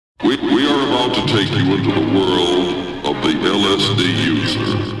about to take you into the world of the LSD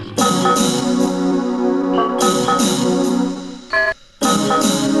user.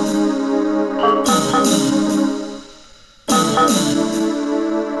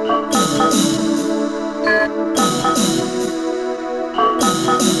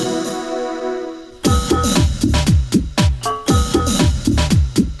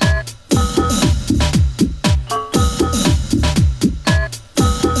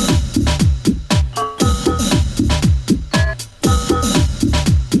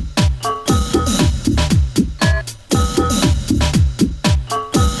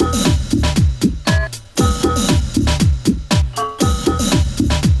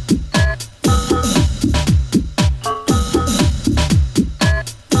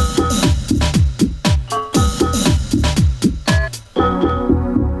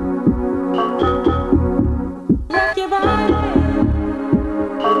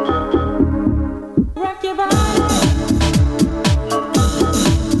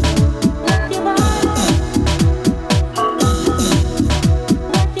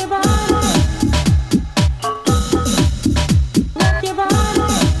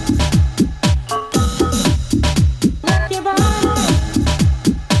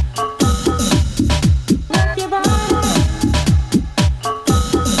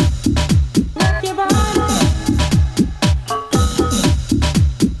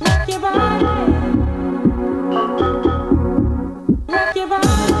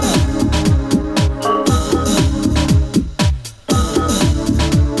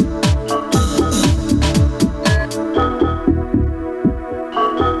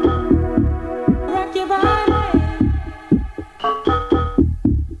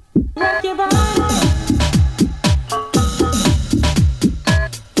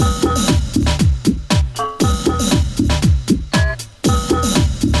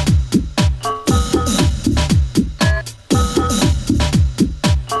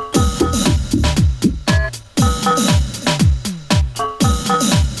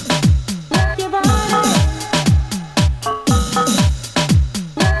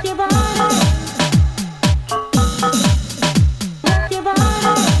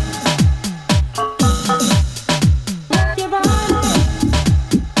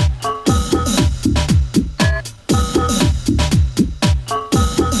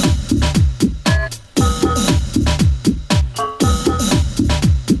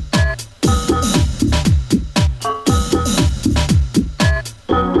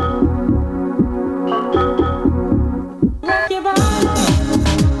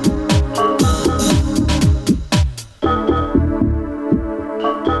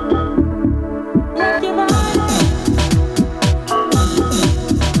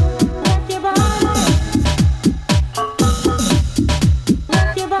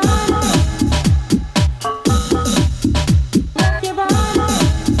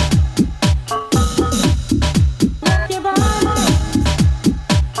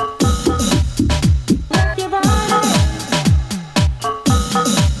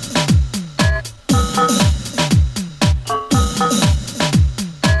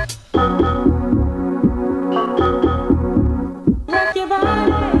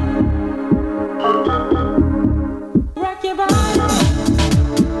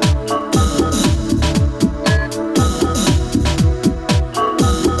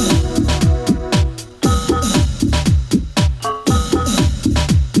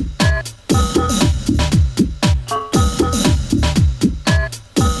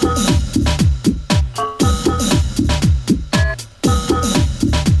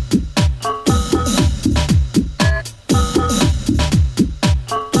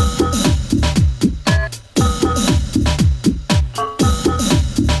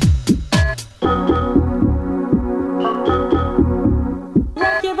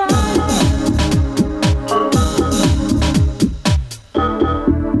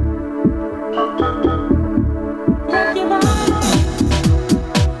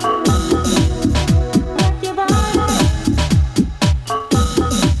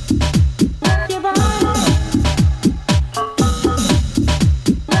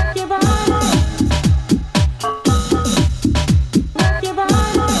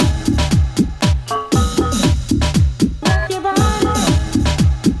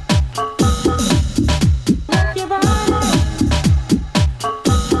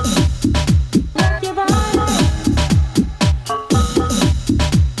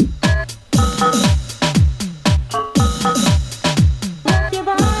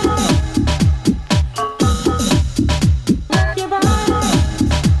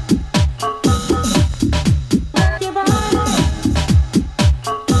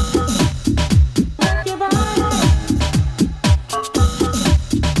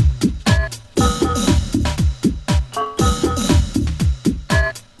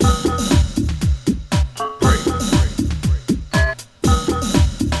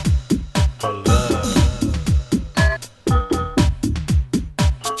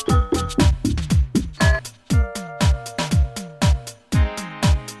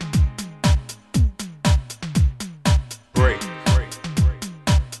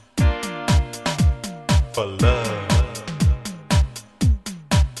 for love.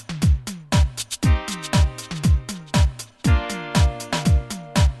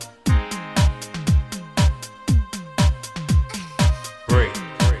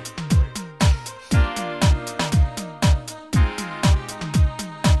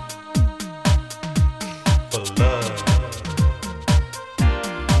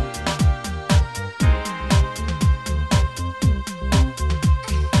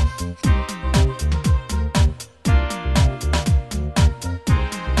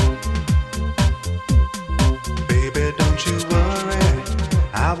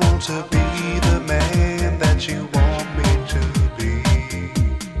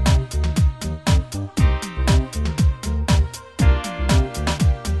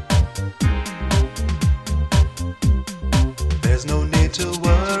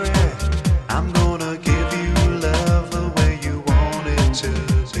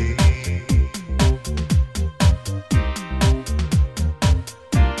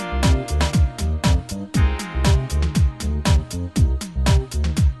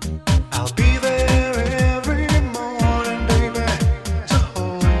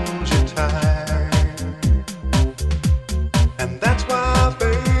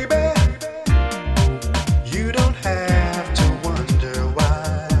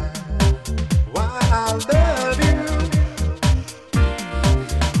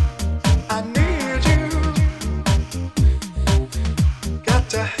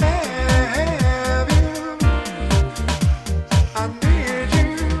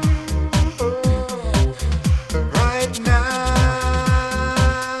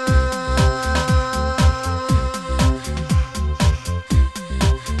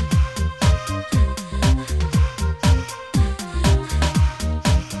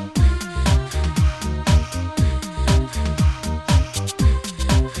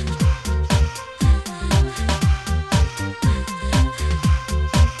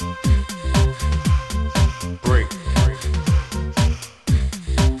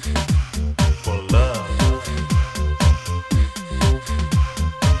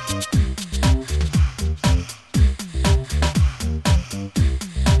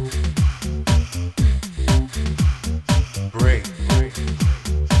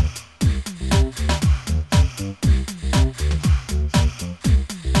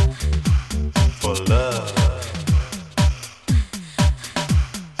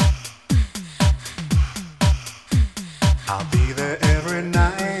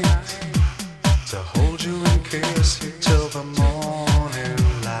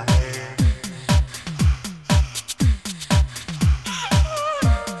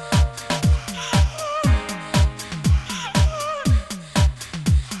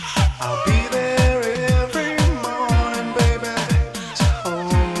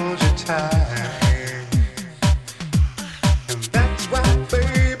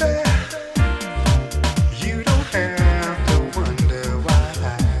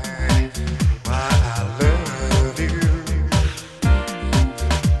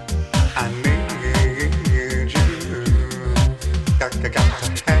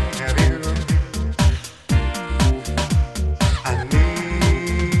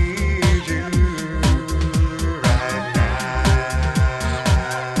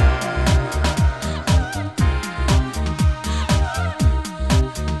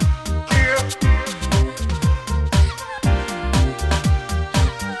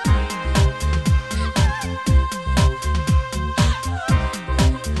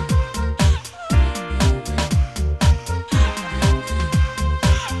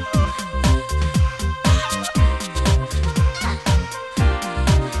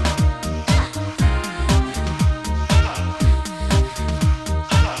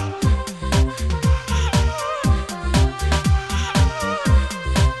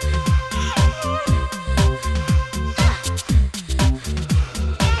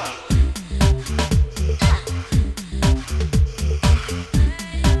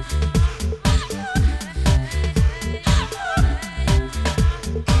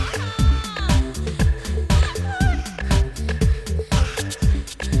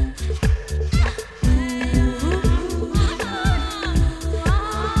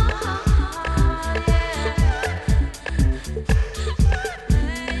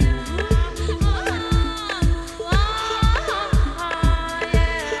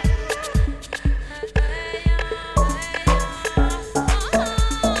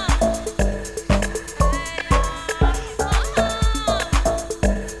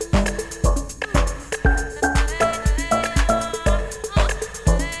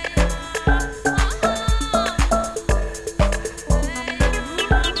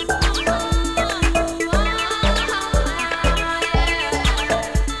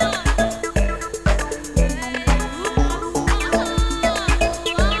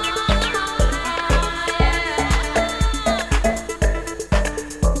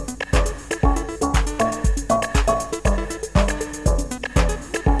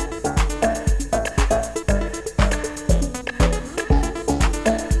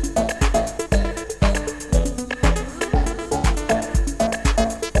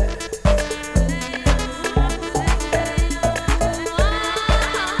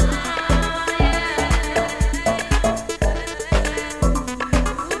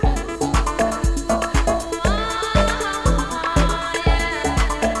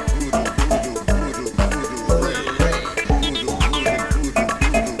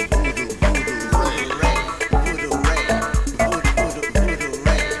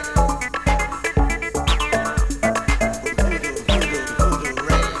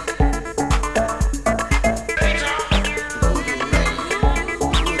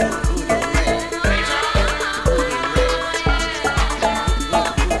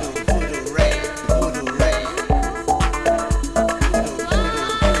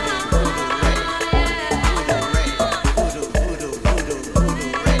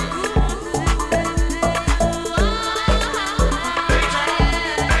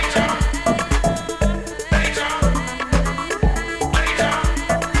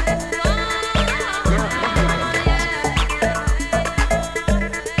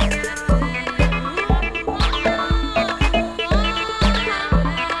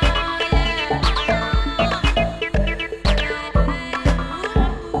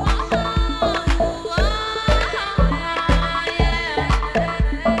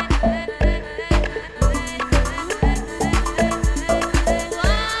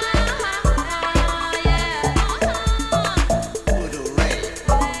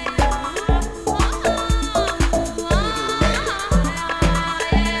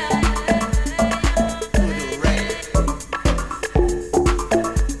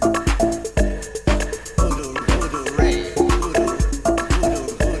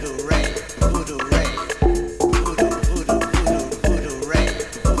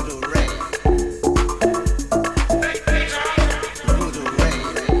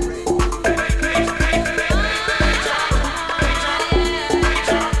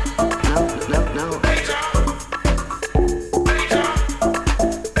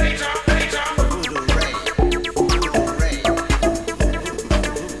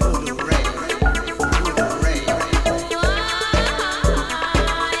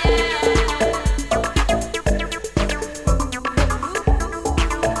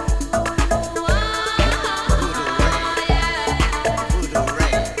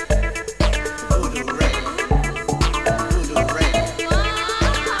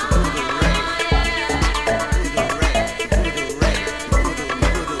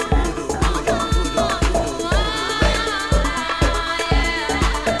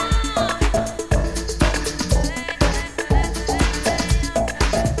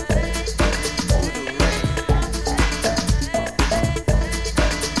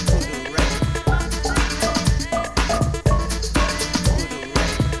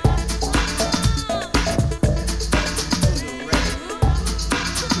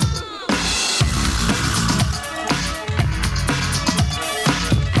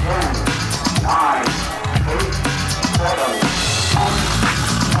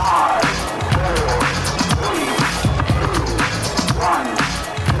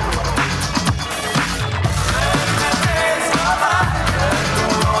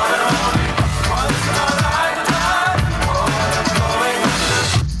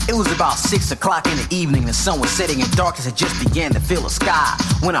 6 o'clock in the evening, the sun was setting and darkness had just began to fill the sky.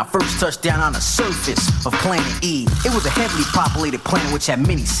 When I first touched down on the surface of Planet E, it was a heavily populated planet which had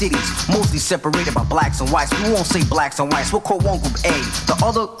many cities, mostly separated by blacks and whites. We won't say blacks and whites, we'll call one group A, the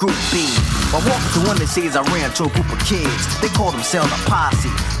other group B. While walking through one of the cities, I ran into a group of kids. They called themselves a posse.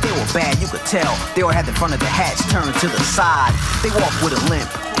 They were bad, you could tell. They all had the front of the hats turned to the side. They walked with a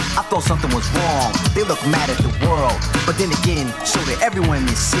limp. I thought something was wrong. They looked mad at the world. But then again, so did everyone in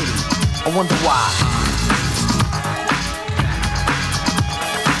this city. I wonder why.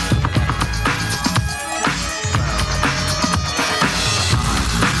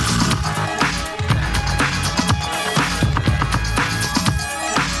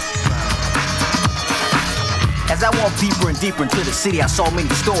 As I walked deeper and deeper into the city, I saw many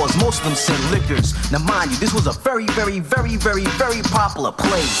stores. Most of them said liquors. Now mind you, this was a very, very, very, very, very popular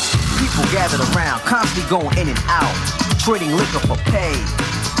place. People gathered around, constantly going in and out, trading liquor for pay.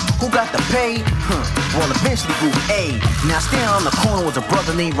 Who got the pay? Well, eventually Group A. Now standing on the corner was a brother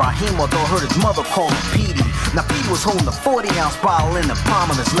named Raheem, although I heard his mother call him Petey. Now Petey was holding a 40-ounce bottle in the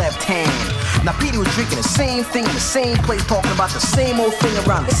palm of his left hand. Now Petey was drinking the same thing in the same place, talking about the same old thing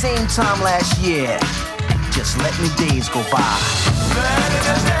around the same time last year. Just let me days go by. Letting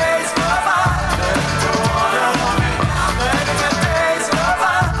the days go by. Letting the water on me. Letting the days go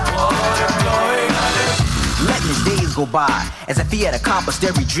by. Water flowing under. Letting the days go by, as if he had accomplished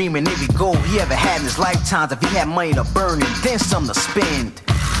every dream and every goal he ever had in his lifetimes. If he had money to burn and then some to spend.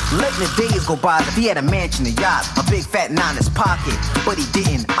 Letting the days go by, as if he had a mansion, a yacht, a big fat knot in his pocket. But he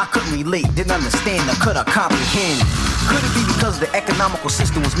didn't. I couldn't relate, didn't understand, or could I comprehend. Could it be because the economical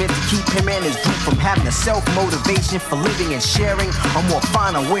system was meant to keep him and his group from having a self-motivation for living and sharing a more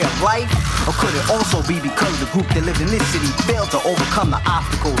finer way of life? Or could it also be because the group that lived in this city failed to overcome the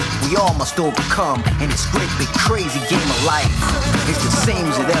obstacles we all must overcome in this great big crazy game of life? It's the same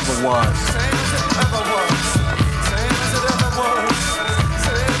as it ever was. Same as it ever was. Same as it ever was.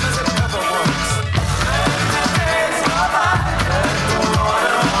 Same as it ever was. Letting the days go by. Letting the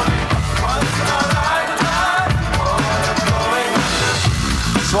water on me. Once in a lifetime.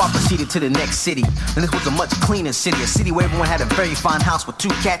 So I proceeded to the next city, and this was a much cleaner city, a city where everyone had a very fine house with 2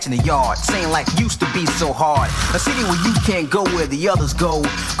 cats in the yard. Saying life used to be so hard, a city where you can't go where the others go,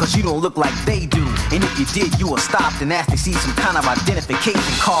 cause you don't look like they do. And if you did, you were stopped and asked to see some kind of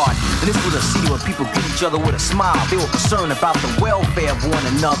identification card. And this was a city where people greet each other with a smile. They were concerned about the welfare of one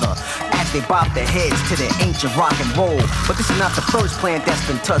another as they bobbed their heads to their ancient rock and roll. But this is not the first planet that's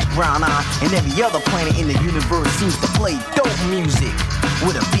been touched ground on, and every other planet in the universe seems to play dope music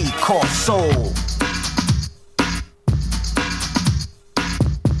with a beat called soul.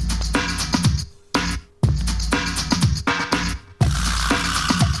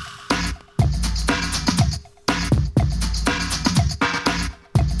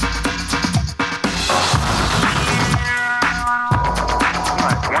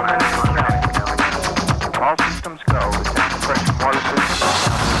 All systems go. The sound suppression water system is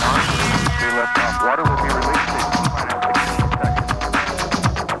on. Your left off water will be released at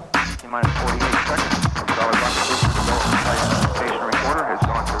T-minus 48 seconds. Solid rocket booster development station recorder has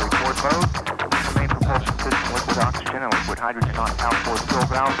gone to record mode. The main propulsion system, liquid oxygen and liquid hydrogen on outboard fuel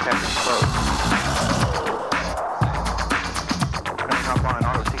valves have been closed. Coming up on an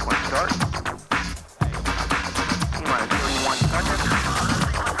auto sequence start. T-minus 31 seconds.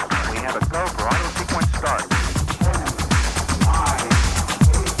 We have a go for auto sequence start.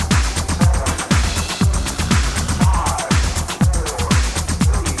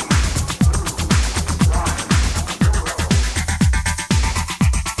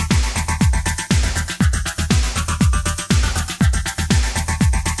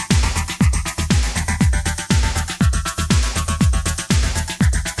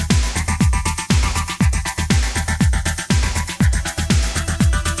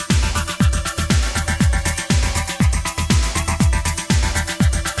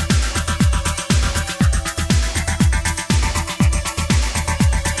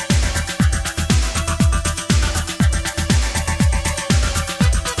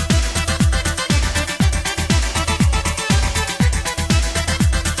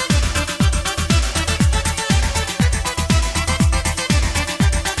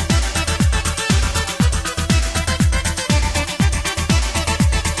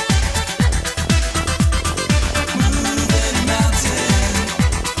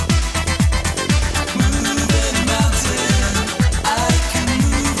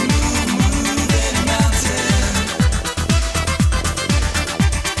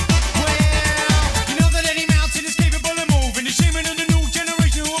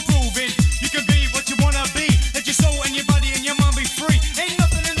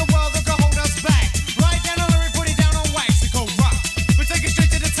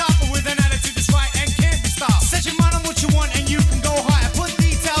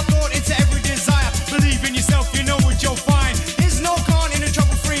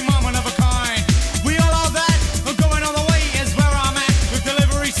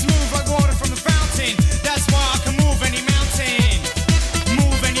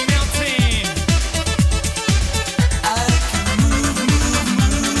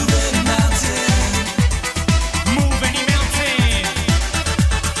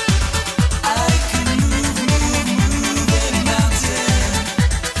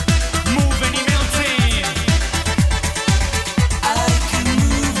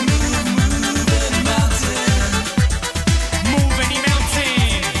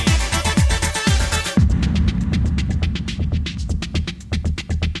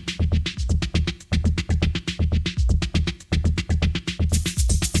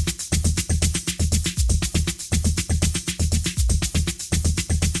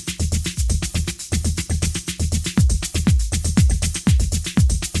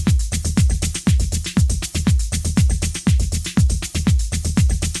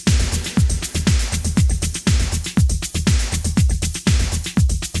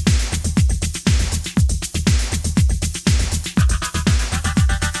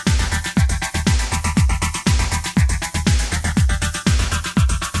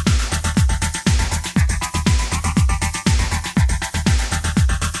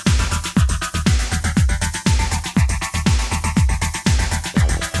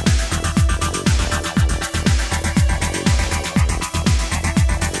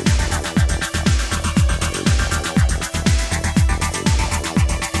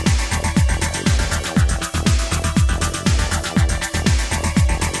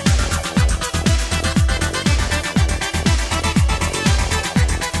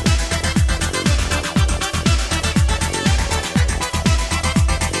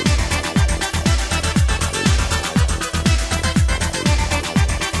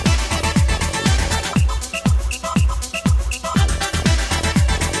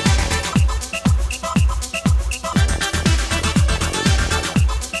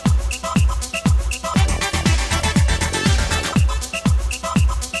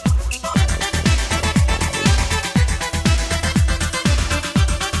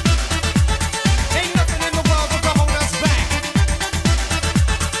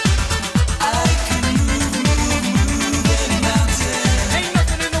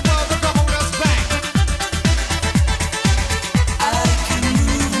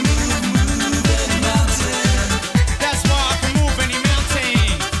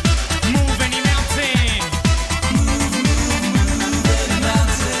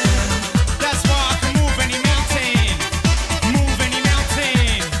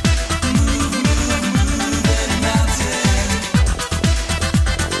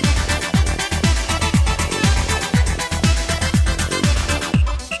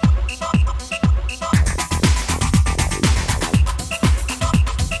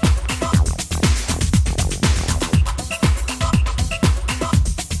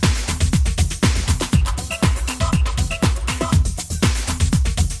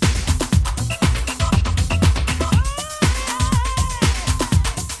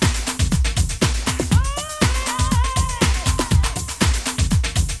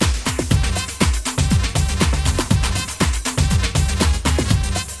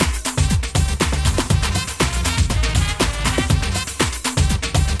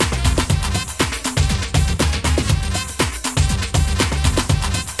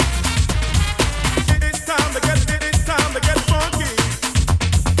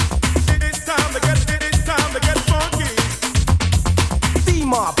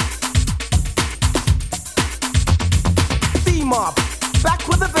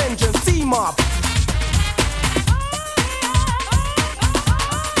 D-Mob.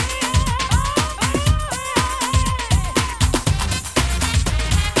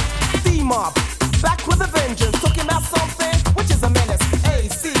 D-Mob, back with a vengeance, talking about something which is a menace.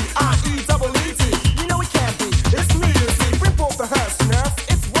 A-C-I-E-double-E-T. You know it can't be, it's me, you see. Bring forth the hearse, nurse,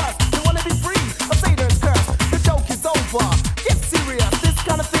 it's worse. You wanna be free of Satan's curse. The joke is over, get serious. This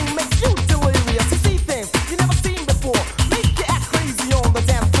kind of thing makes you delirious. You see things you never seen before. Make you act crazy on the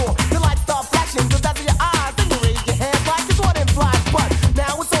dance floor. The lights start flashing, the dazzle your eyes. Then you raise your hands like it's what implies. But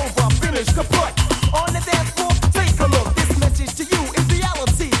now it's over, finished, kaput. On the dance floor, take a look. This message to you is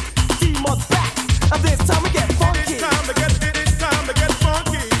reality. D-Mud's back, and this time we get funky. It's time to get funky. It's time to get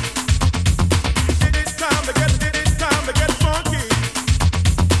funky. It's time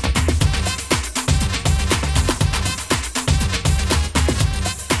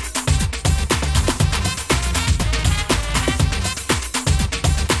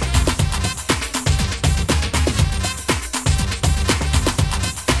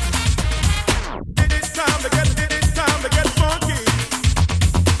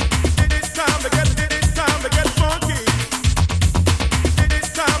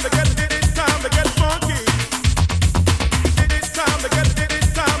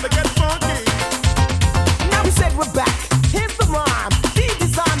to get funky. Now we said we're back. Here's the rhyme. He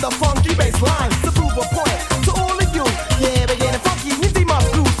designed the funky bass line to prove a point to all of you. Yeah, we're getting funky in D-Mob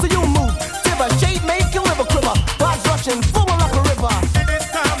groove, so you move. Shiver, shade, make your liver quiver. Vibes rushing, full like a river. It's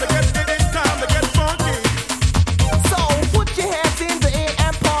time to get funky. So put your hands in the air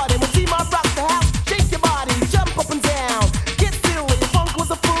and party. When D-Mob rocks the house, shake your body, jump up and down. Get silly, funk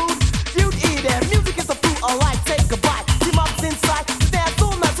was a food, you'd eat it. Music is a fruit, a life, take a bite. D-Mob's inside, the dance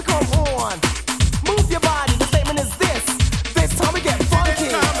all night to come on. Move your body, the statement is this. This time we get funky. It's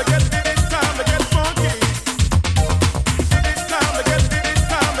time to get funky. It's time to get funky. It's time to get funky.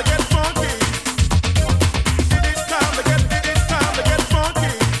 It's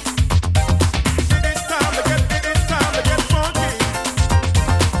time to get funky.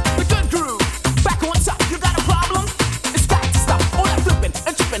 The good groove, back on top, you got a problem? It's got to stop, all that flipping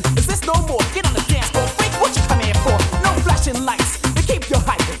and tripping. Is this no more? Get on the dance floor, freak, what you come here for? No flashing lights, to keep your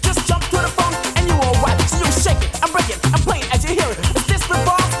hype. Just jump to the funk and you all right. So you shake it, I'm breaking, I'm playing as you hear it. Is this the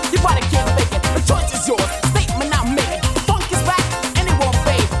bomb? Your body can't fake it. The choice is yours, statement I'm making. Funk is back and it won't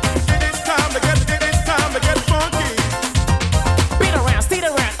fade. It's time to get funky. Been around, stayed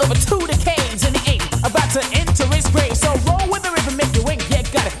around over 2 decades and he ain't about to enter his grave. So roll with the rhythm, make your wing, yeah,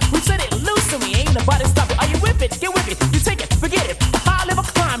 got it. We set it loose and we ain't nobody stop it. Are you with it? Get with it. You take it, forget it. A high level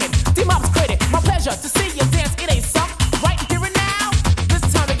climbing. D-Mob's credit. My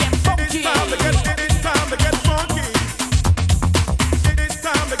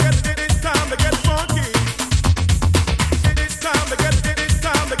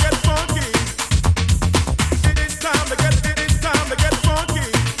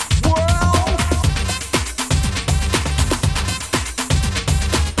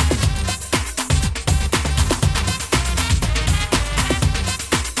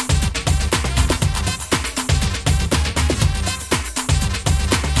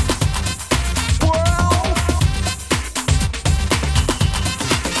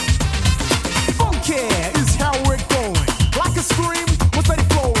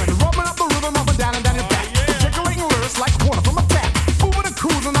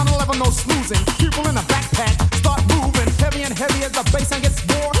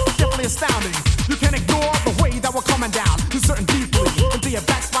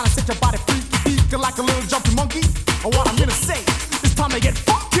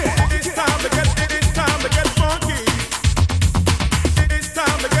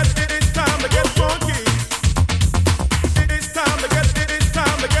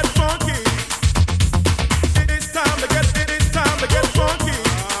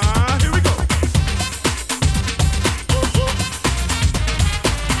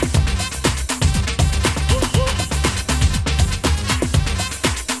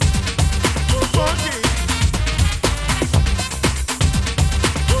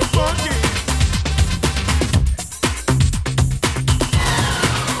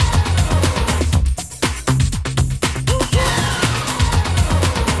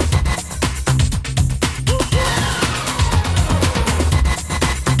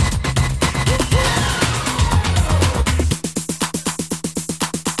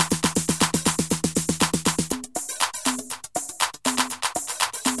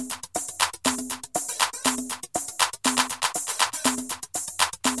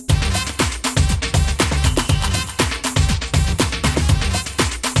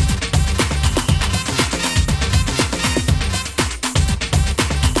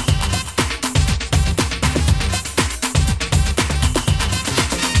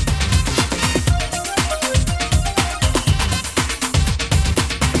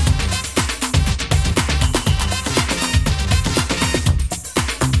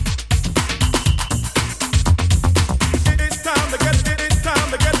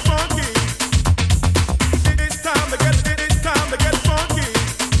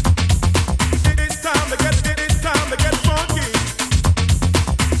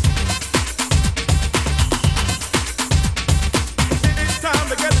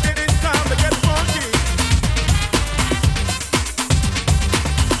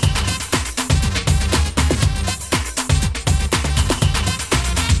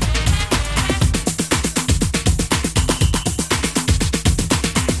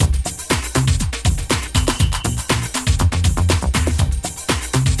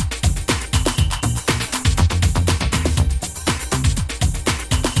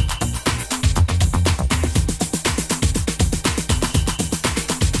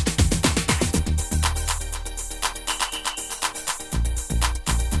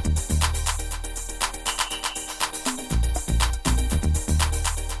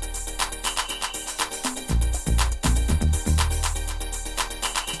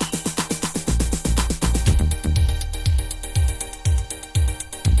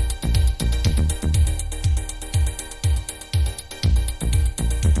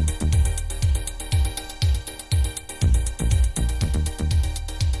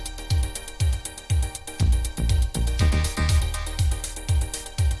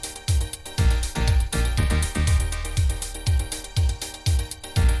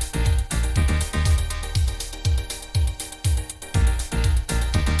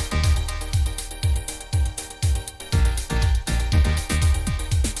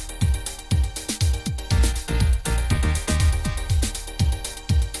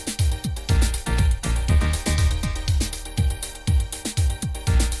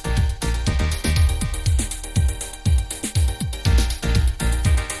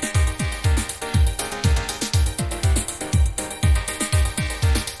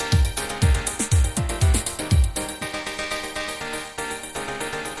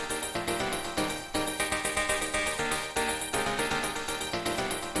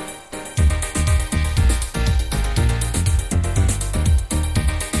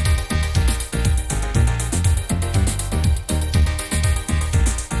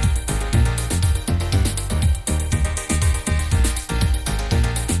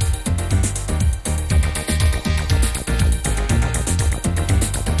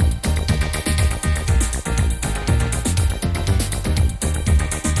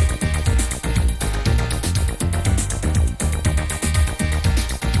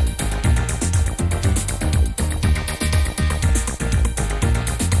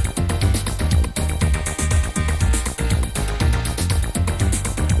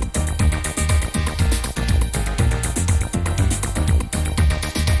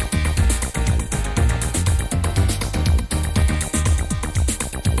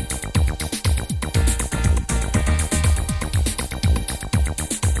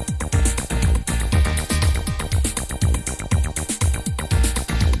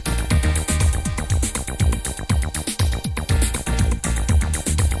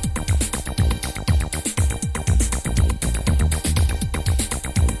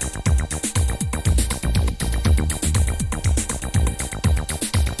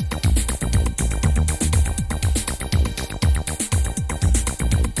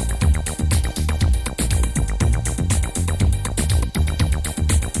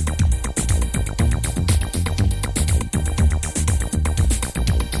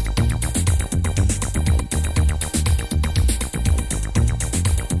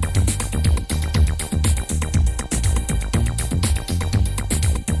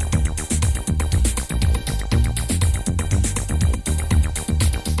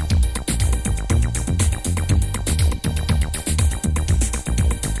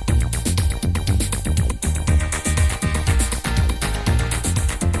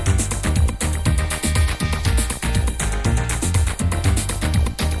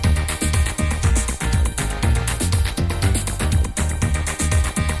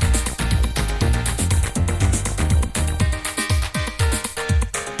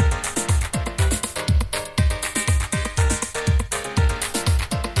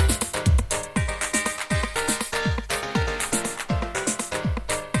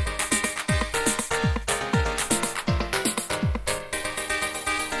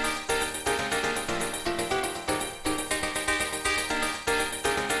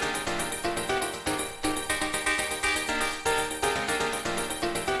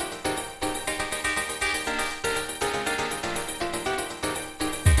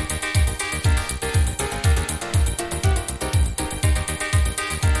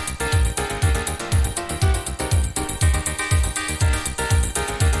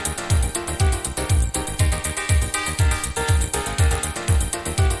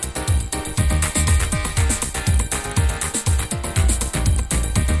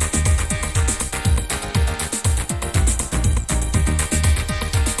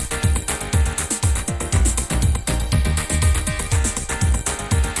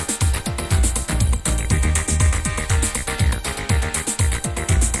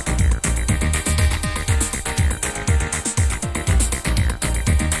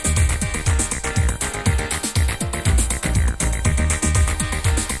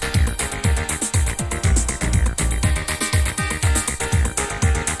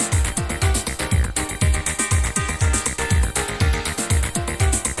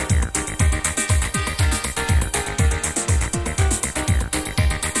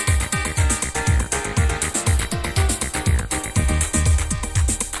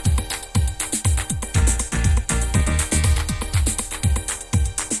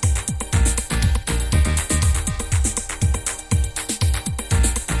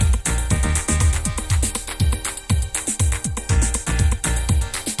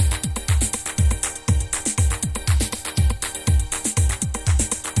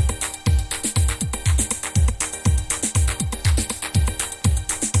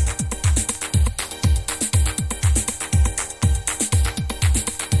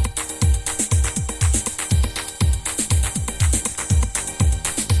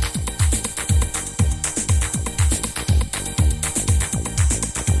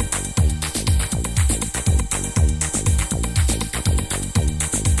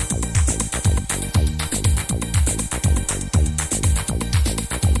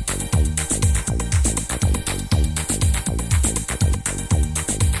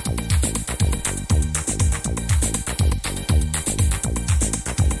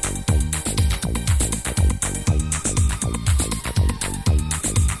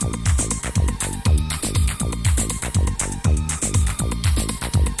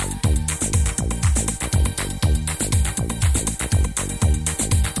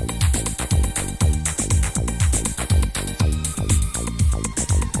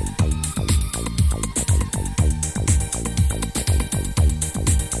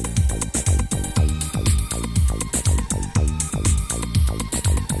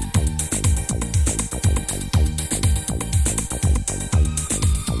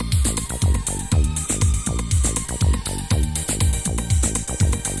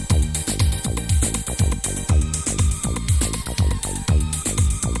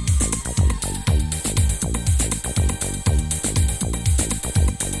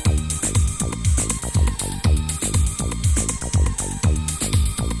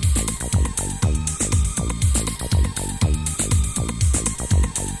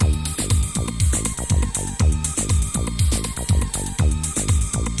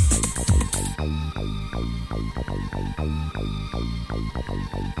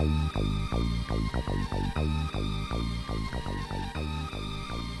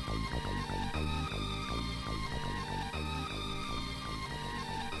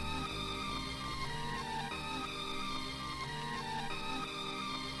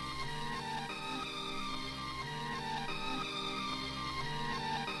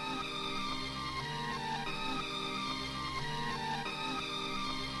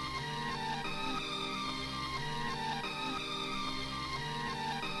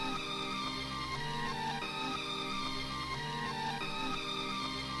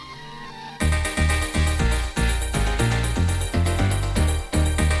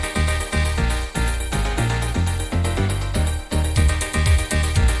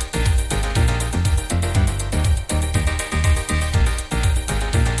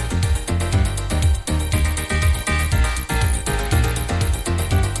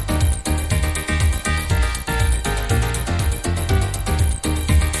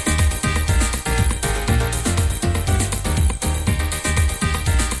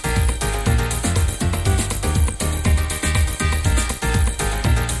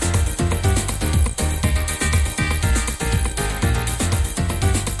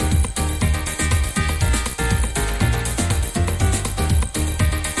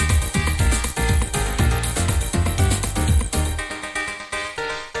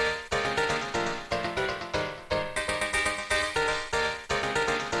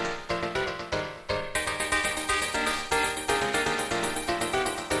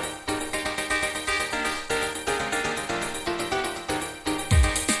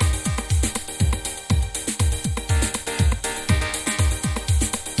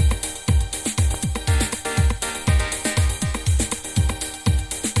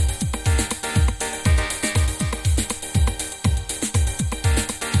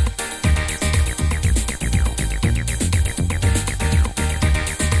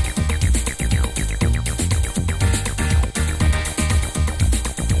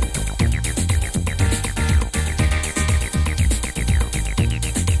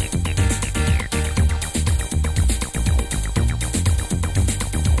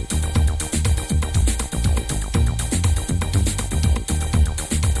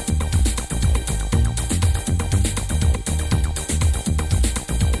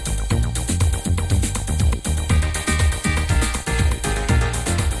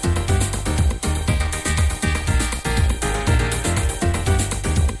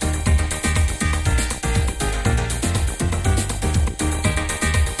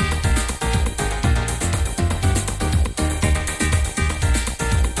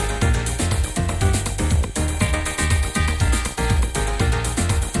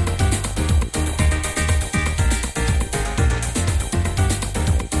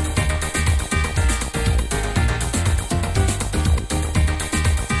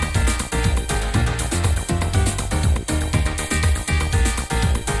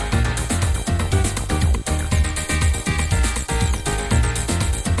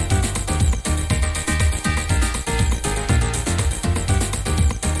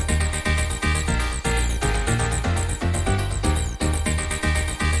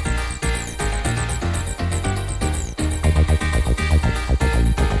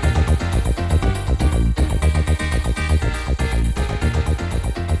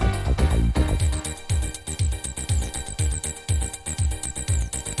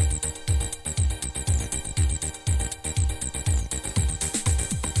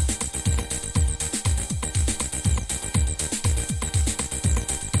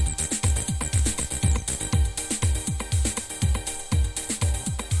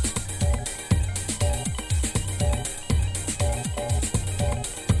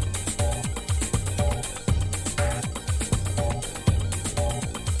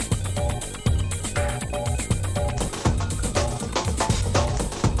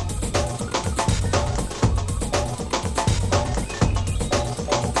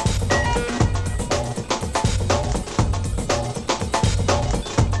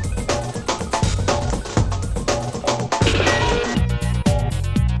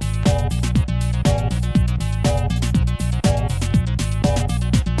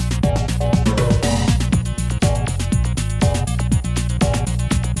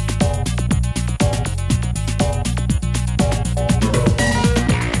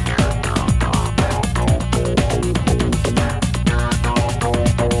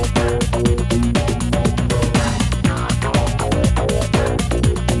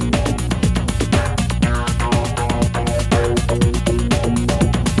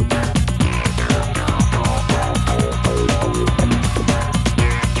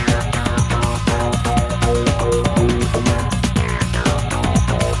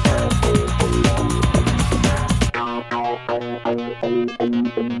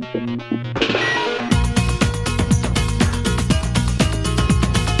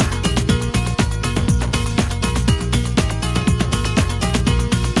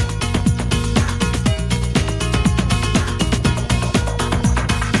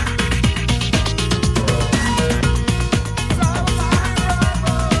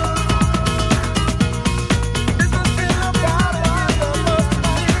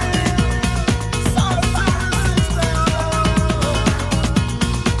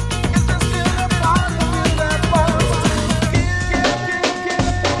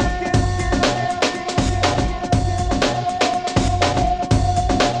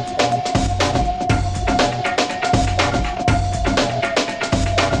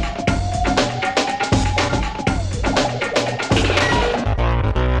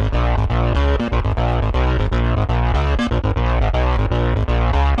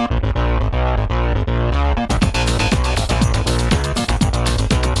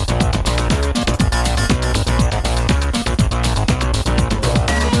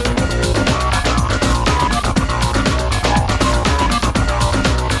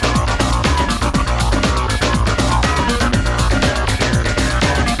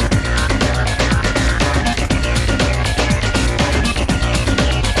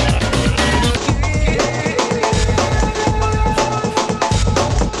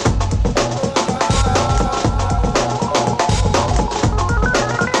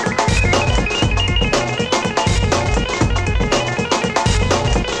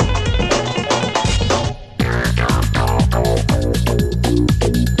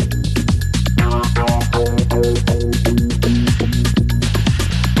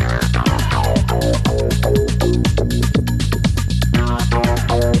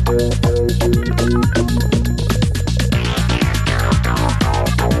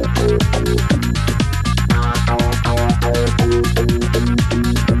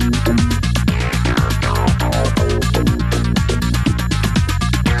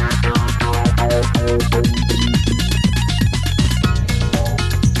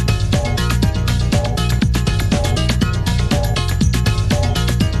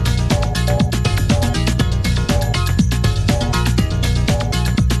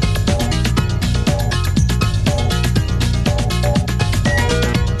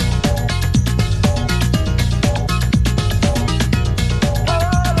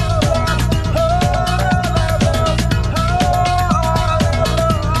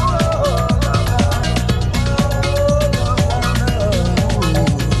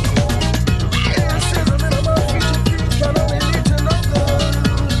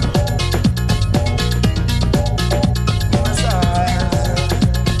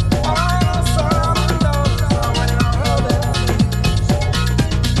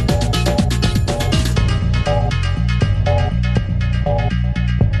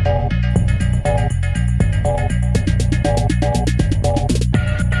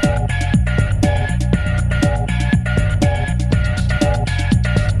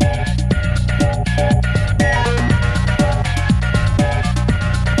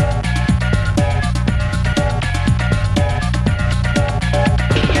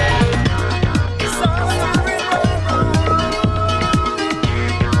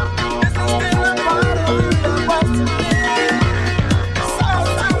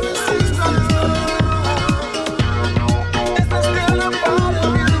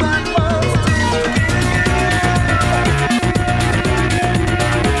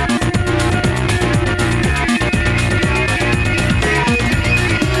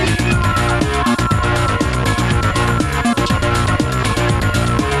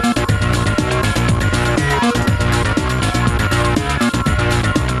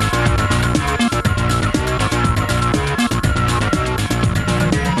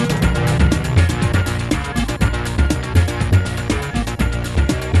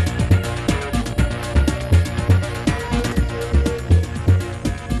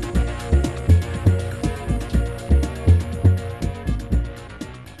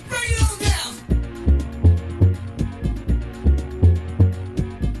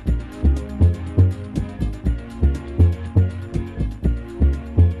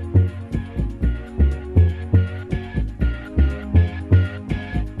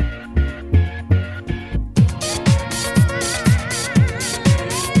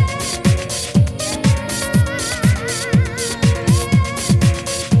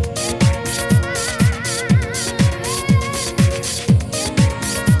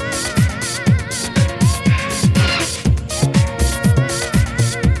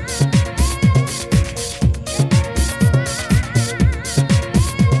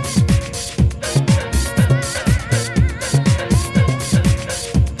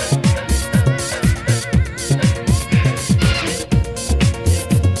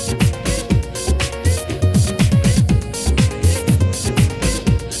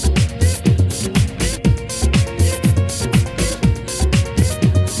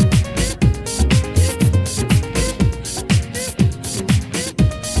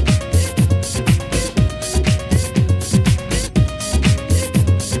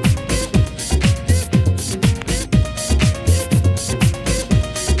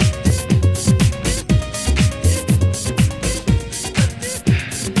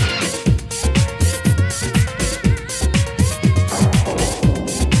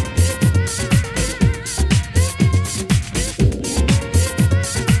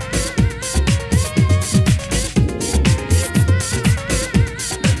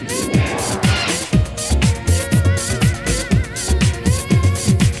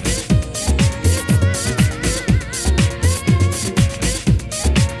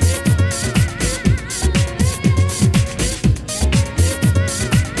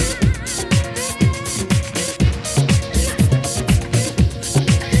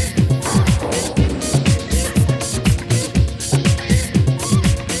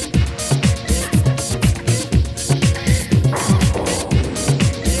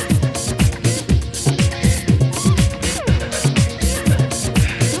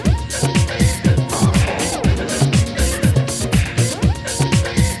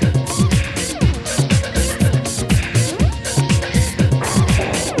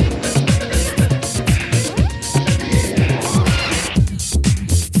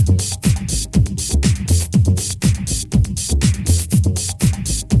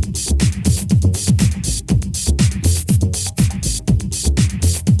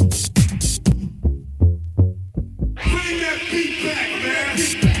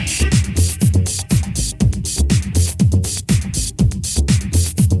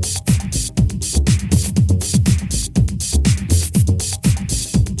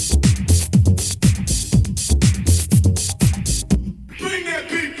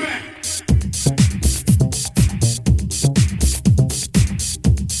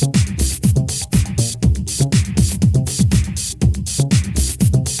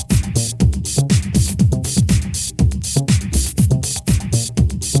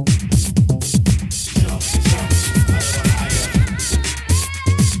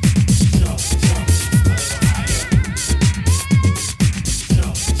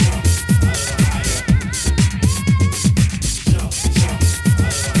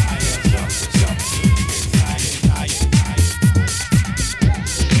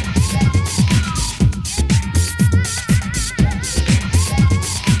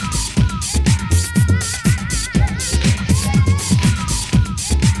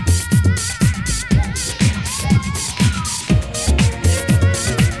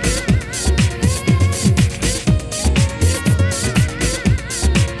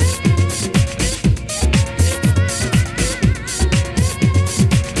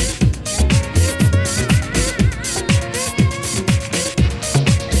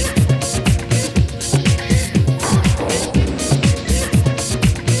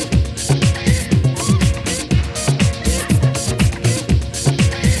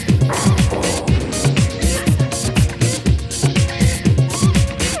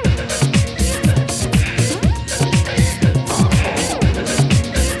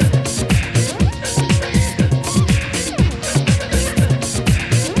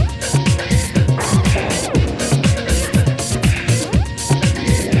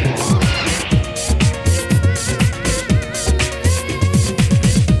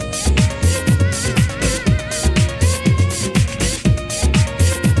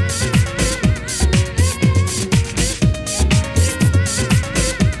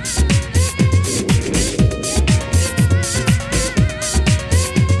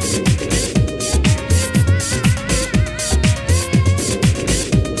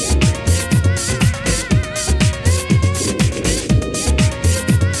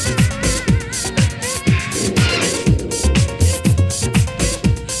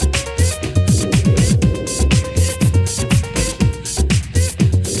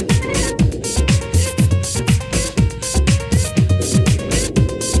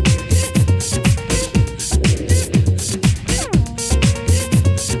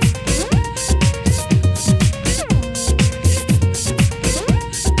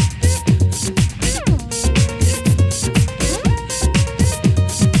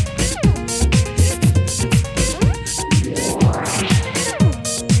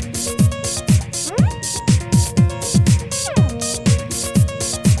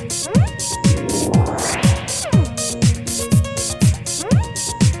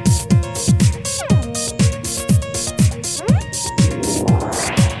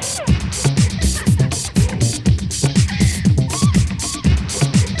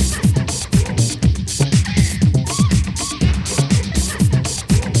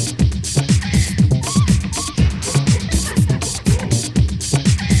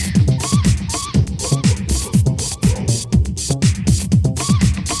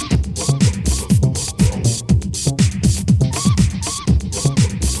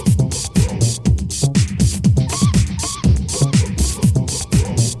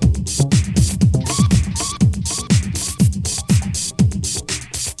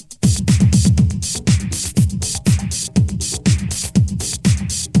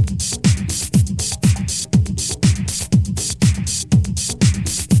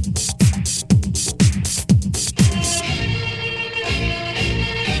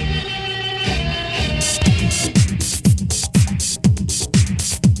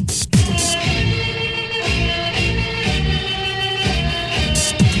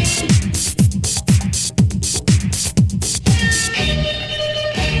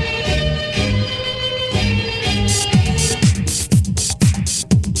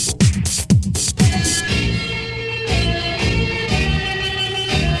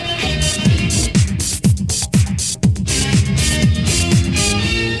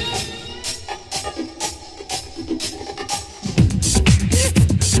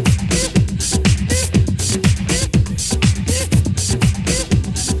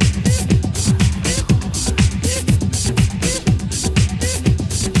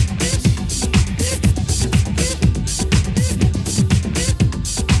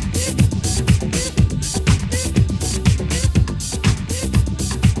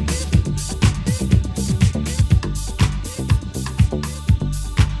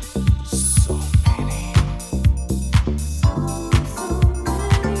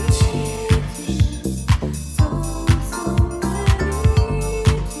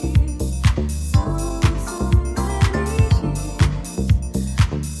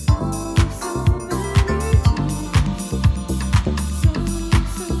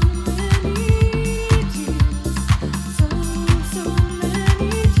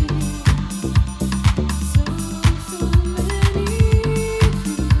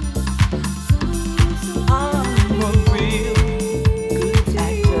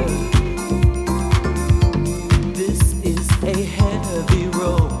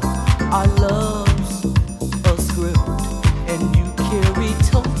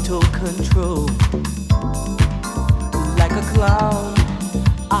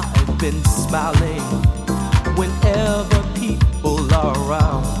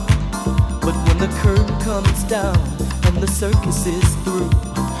comes down and the circus is through,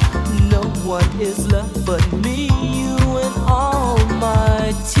 no one is left but me, you, and all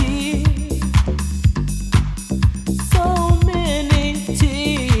my tears. So many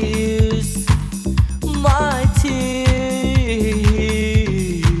tears, my tears.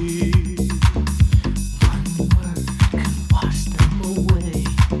 One word can wash them away.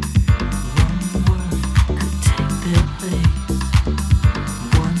 One word could take their place.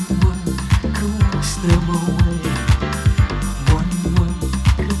 One word could wash them away. One word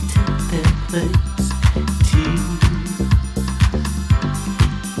could take their place. Tears.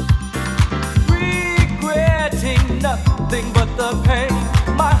 Regretting nothing but the pain.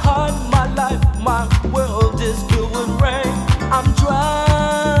 My heart, my life, my world is filled with rain. I'm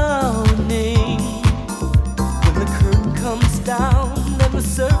drowning. When the curtain comes down and the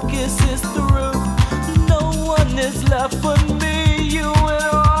circus is through, no one is left but me, you, and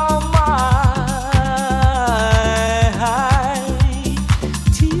all my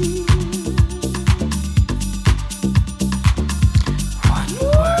tears. One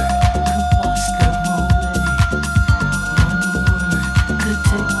word could wash them away. One word could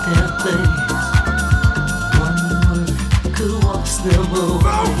take their place. One word could wash them away.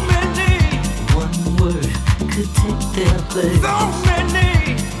 So many. One word could take their place. So many.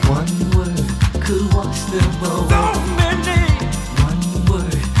 One word could wash them away. So many. One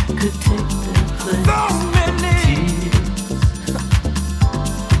word could take their place. So many.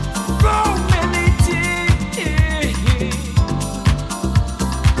 So many tears.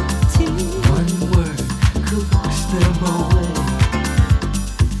 One word could wash them away.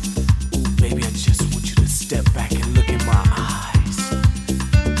 Ooh, baby, I just want you to step back and look in my eyes.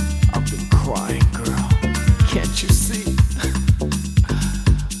 I've been crying, girl. Can't you see?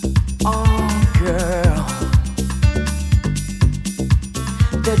 Oh, girl.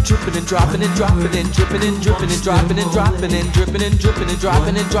 They're dripping and dropping and dropping and dripping and dripping and dropping and dropping and dripping and dripping and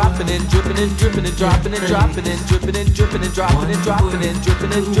dropping and dropping and dripping and dripping and dropping and dropping and dripping and dripping and dropping and dropping and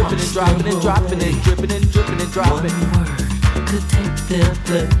dripping and dripping and dropping and dropping and dripping and dripping and dropping. One word could take their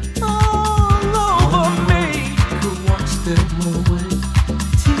place all over me. Could wash them away.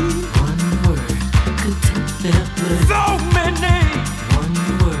 One word could take their place. So many. One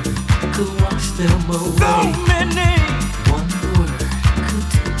word could wash them away. So many. One word could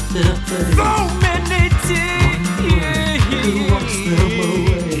take their place. So many tears. Could wash them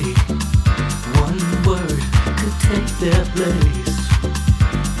away. One word could take their place.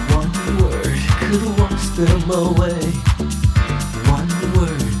 One word could wash them away. One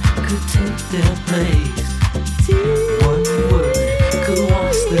word could take their place. One word could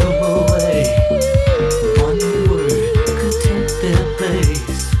wash them away. One word could take their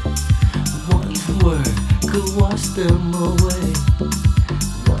place. One word could wash them away.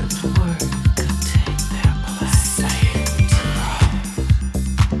 One word could take their place. Say it.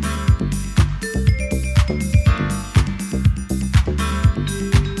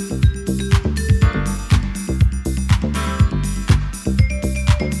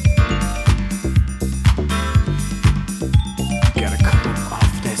 You gotta come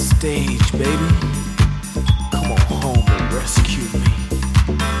off that stage, baby. Come on home and rescue me.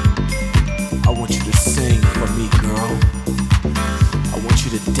 I want you to sing for me, girl. I want you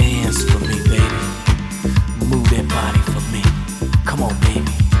to dance for me, baby. Move that body for me. Come on,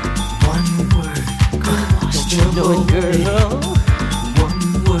 baby. One word could wash them away. One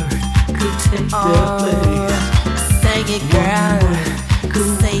word could take their place. Sing it, girl.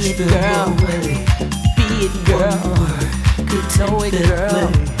 Say it, girl. Be it, girl. Know it, girl.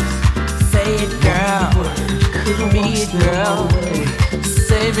 Say it, girl. Be it, girl.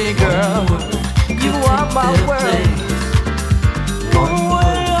 Save me, girl. You are my world. Move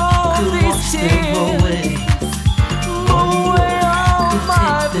away all these tears. Move away all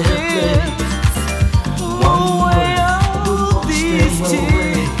my fears. Move away all these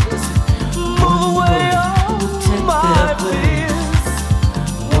tears. Move away all my fears.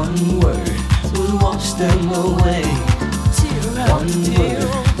 One word will wash them away. One word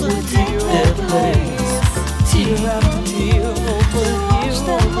will take their place. Tear after tear over here,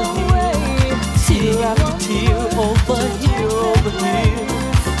 over here. Tear after tear over here, over here.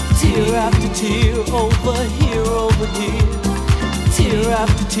 Tear after tear over here, over here. Tear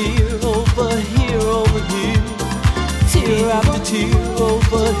after tear over here, over here. Tear after tear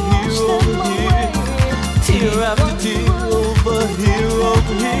over here, over here. Tear after tear over here,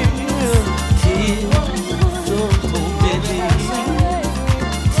 over here. Tears so many.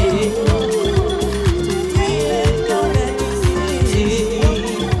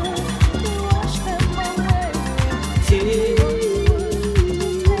 Tears.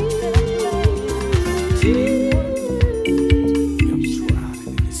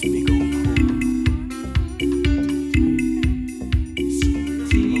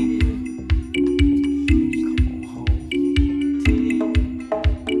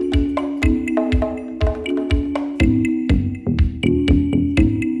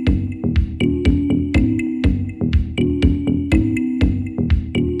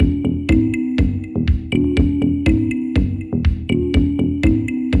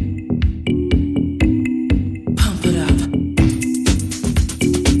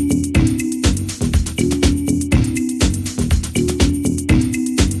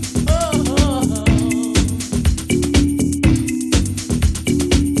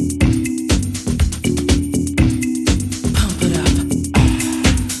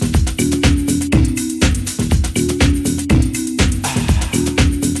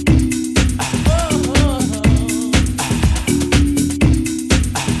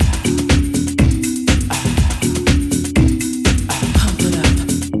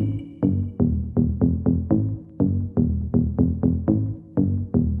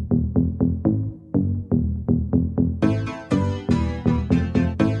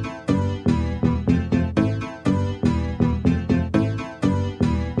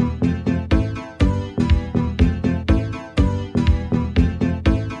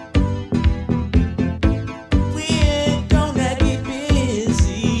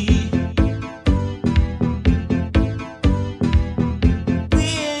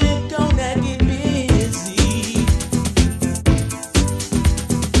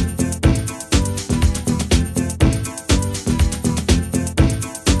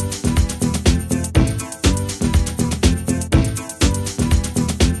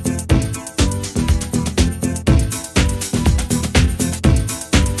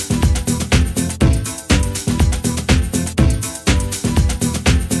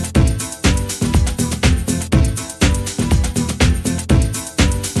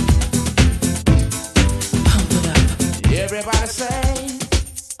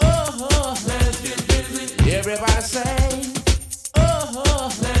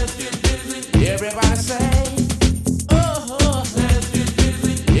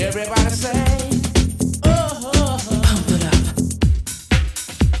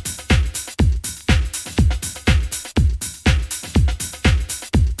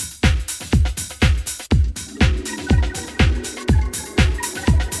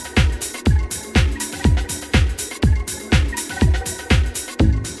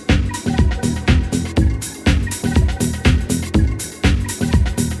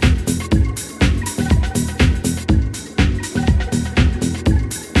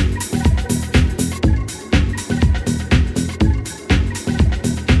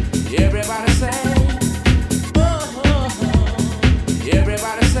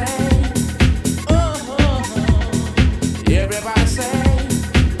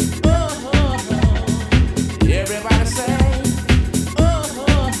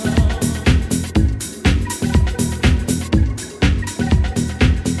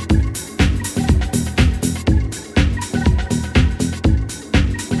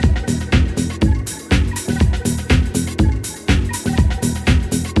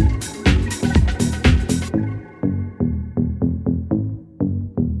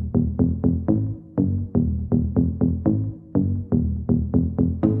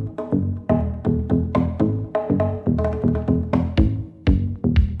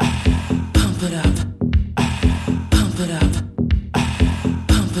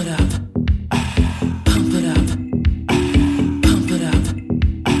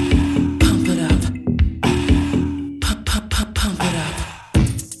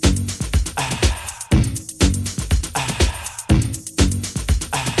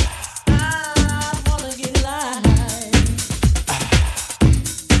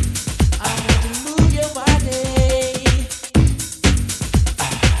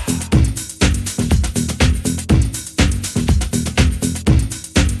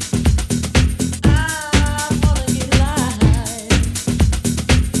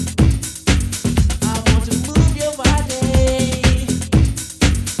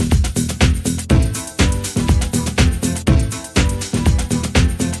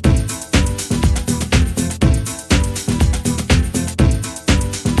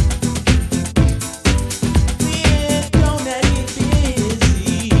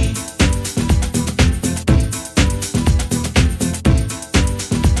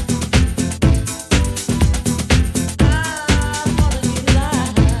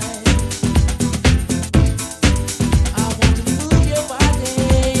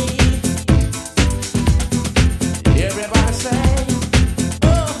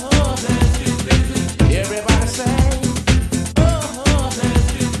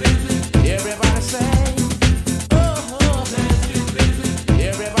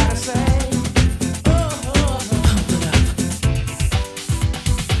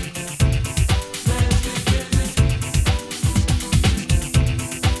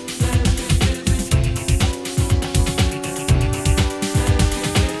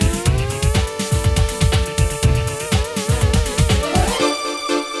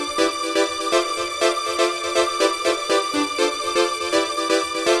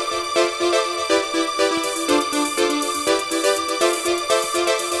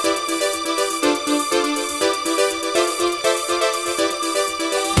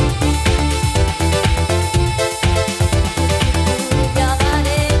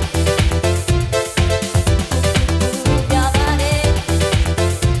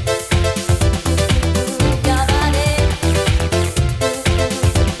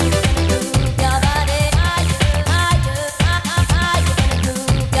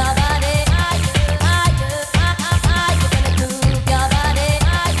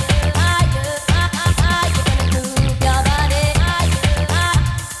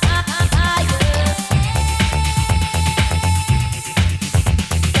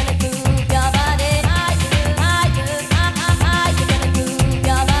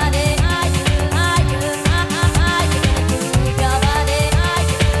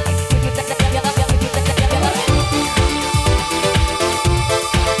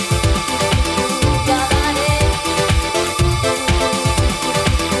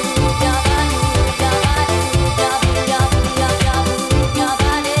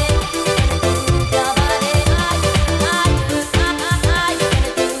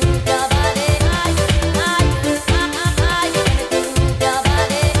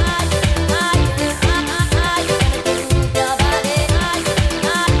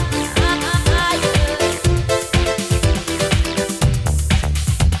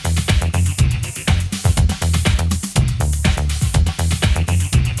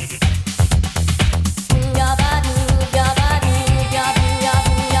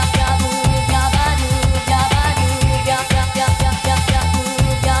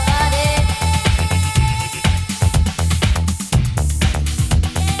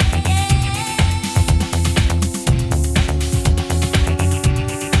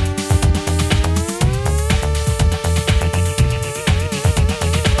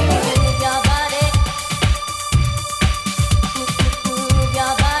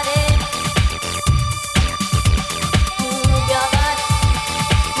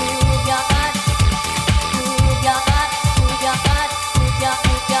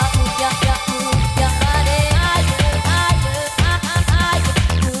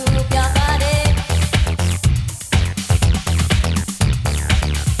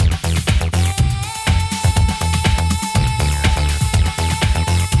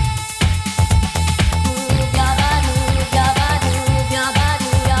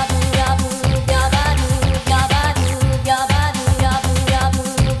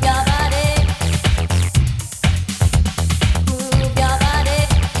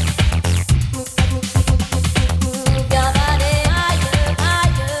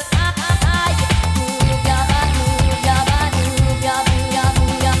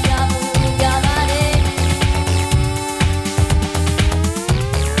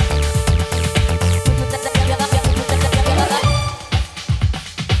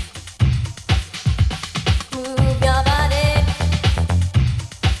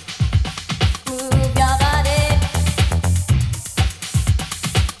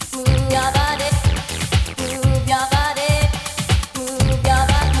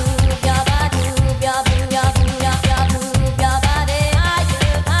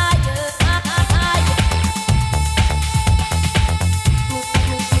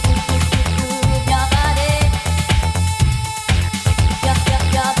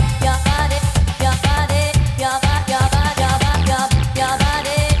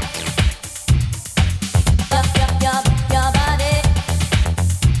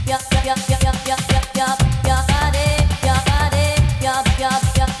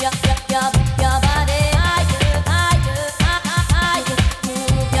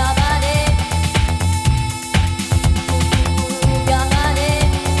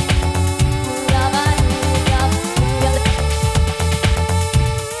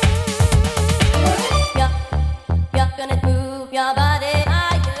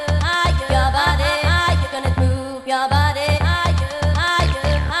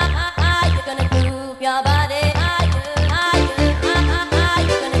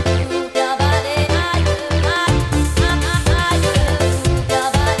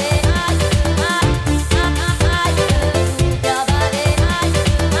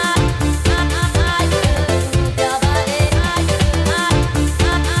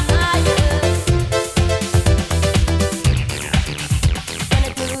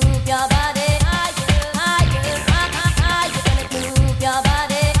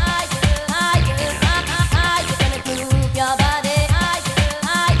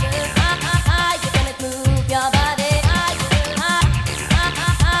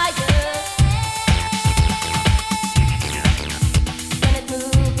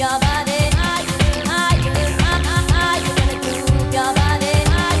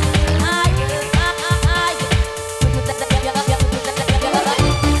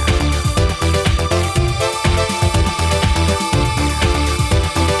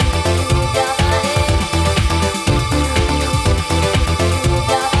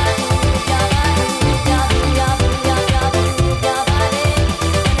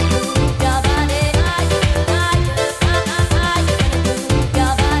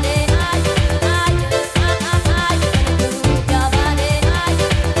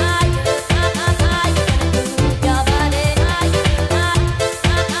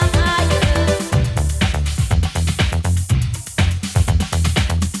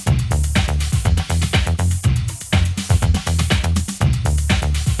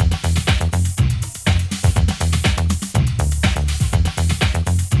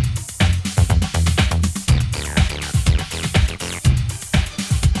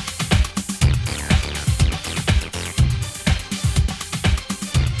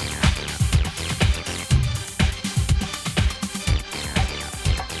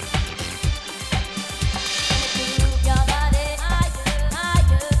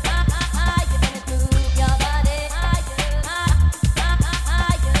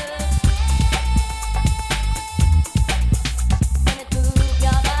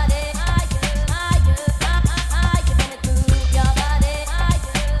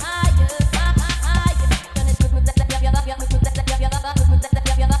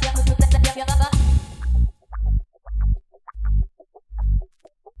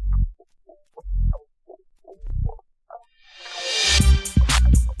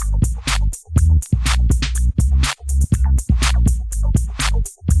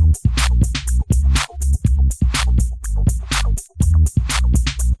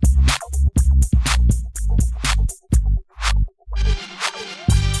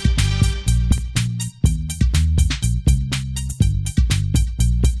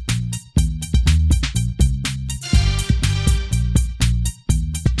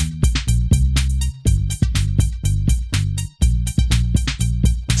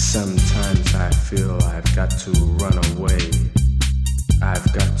 Sometimes I feel I've got to run away.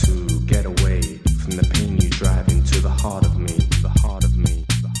 I've got to get away from the pain you drive into the heart of me, the heart of me,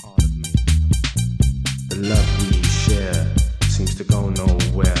 the heart of me. The love we share seems to go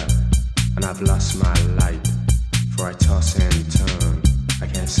nowhere, and I've lost my light, for I toss and turn, I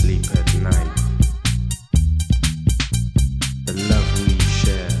can't sleep at night. The love we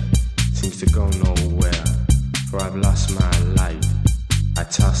share seems to go nowhere, for I've lost my light, I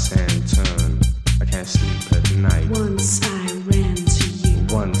toss and turn, I can't sleep at night. Once I ran to you.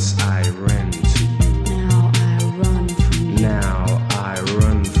 Once I ran to you. Now I run from you. Now I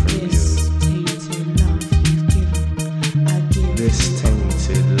run from this you. Tainted love you've given, I give this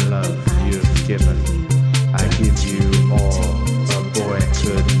tainted love you've given, I give you all a boy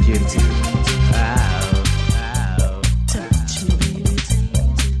could give you. Ow, ow. touch me, baby,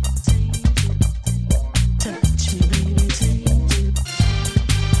 touch me, baby,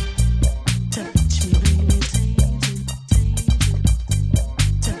 touch me, baby,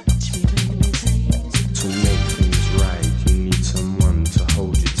 touch me, baby. To make things right, you need someone to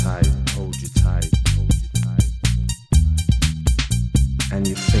hold you tight, hold you tight, hold you tight. And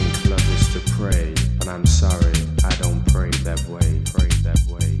you think love is to pray, but I'm sorry, I don't pray that way, pray that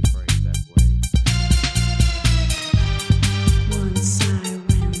way, pray that way. Once I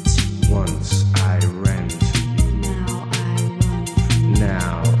ran to you. Once I ran to you, Now I run from you.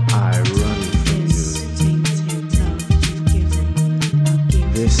 now I run from This you. tainted love you've given, I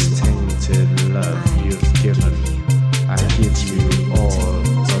give This tainted love you've given, I give you all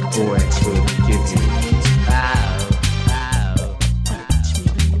a boy could give you. Ow, ow. touch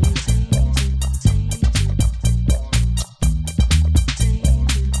me, baby,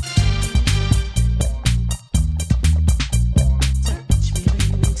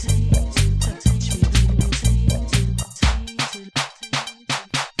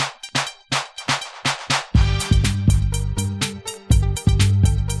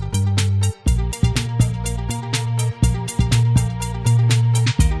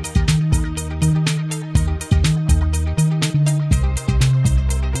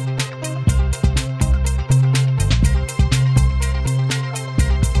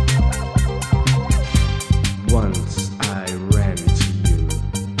 Once I ran to you,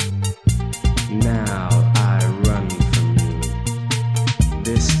 now I run from you.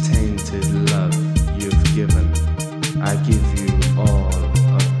 This tainted love you've given, I give you all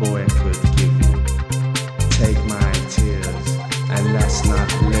a boy could give you. Take my tears, and that's not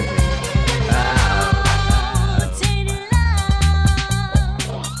living.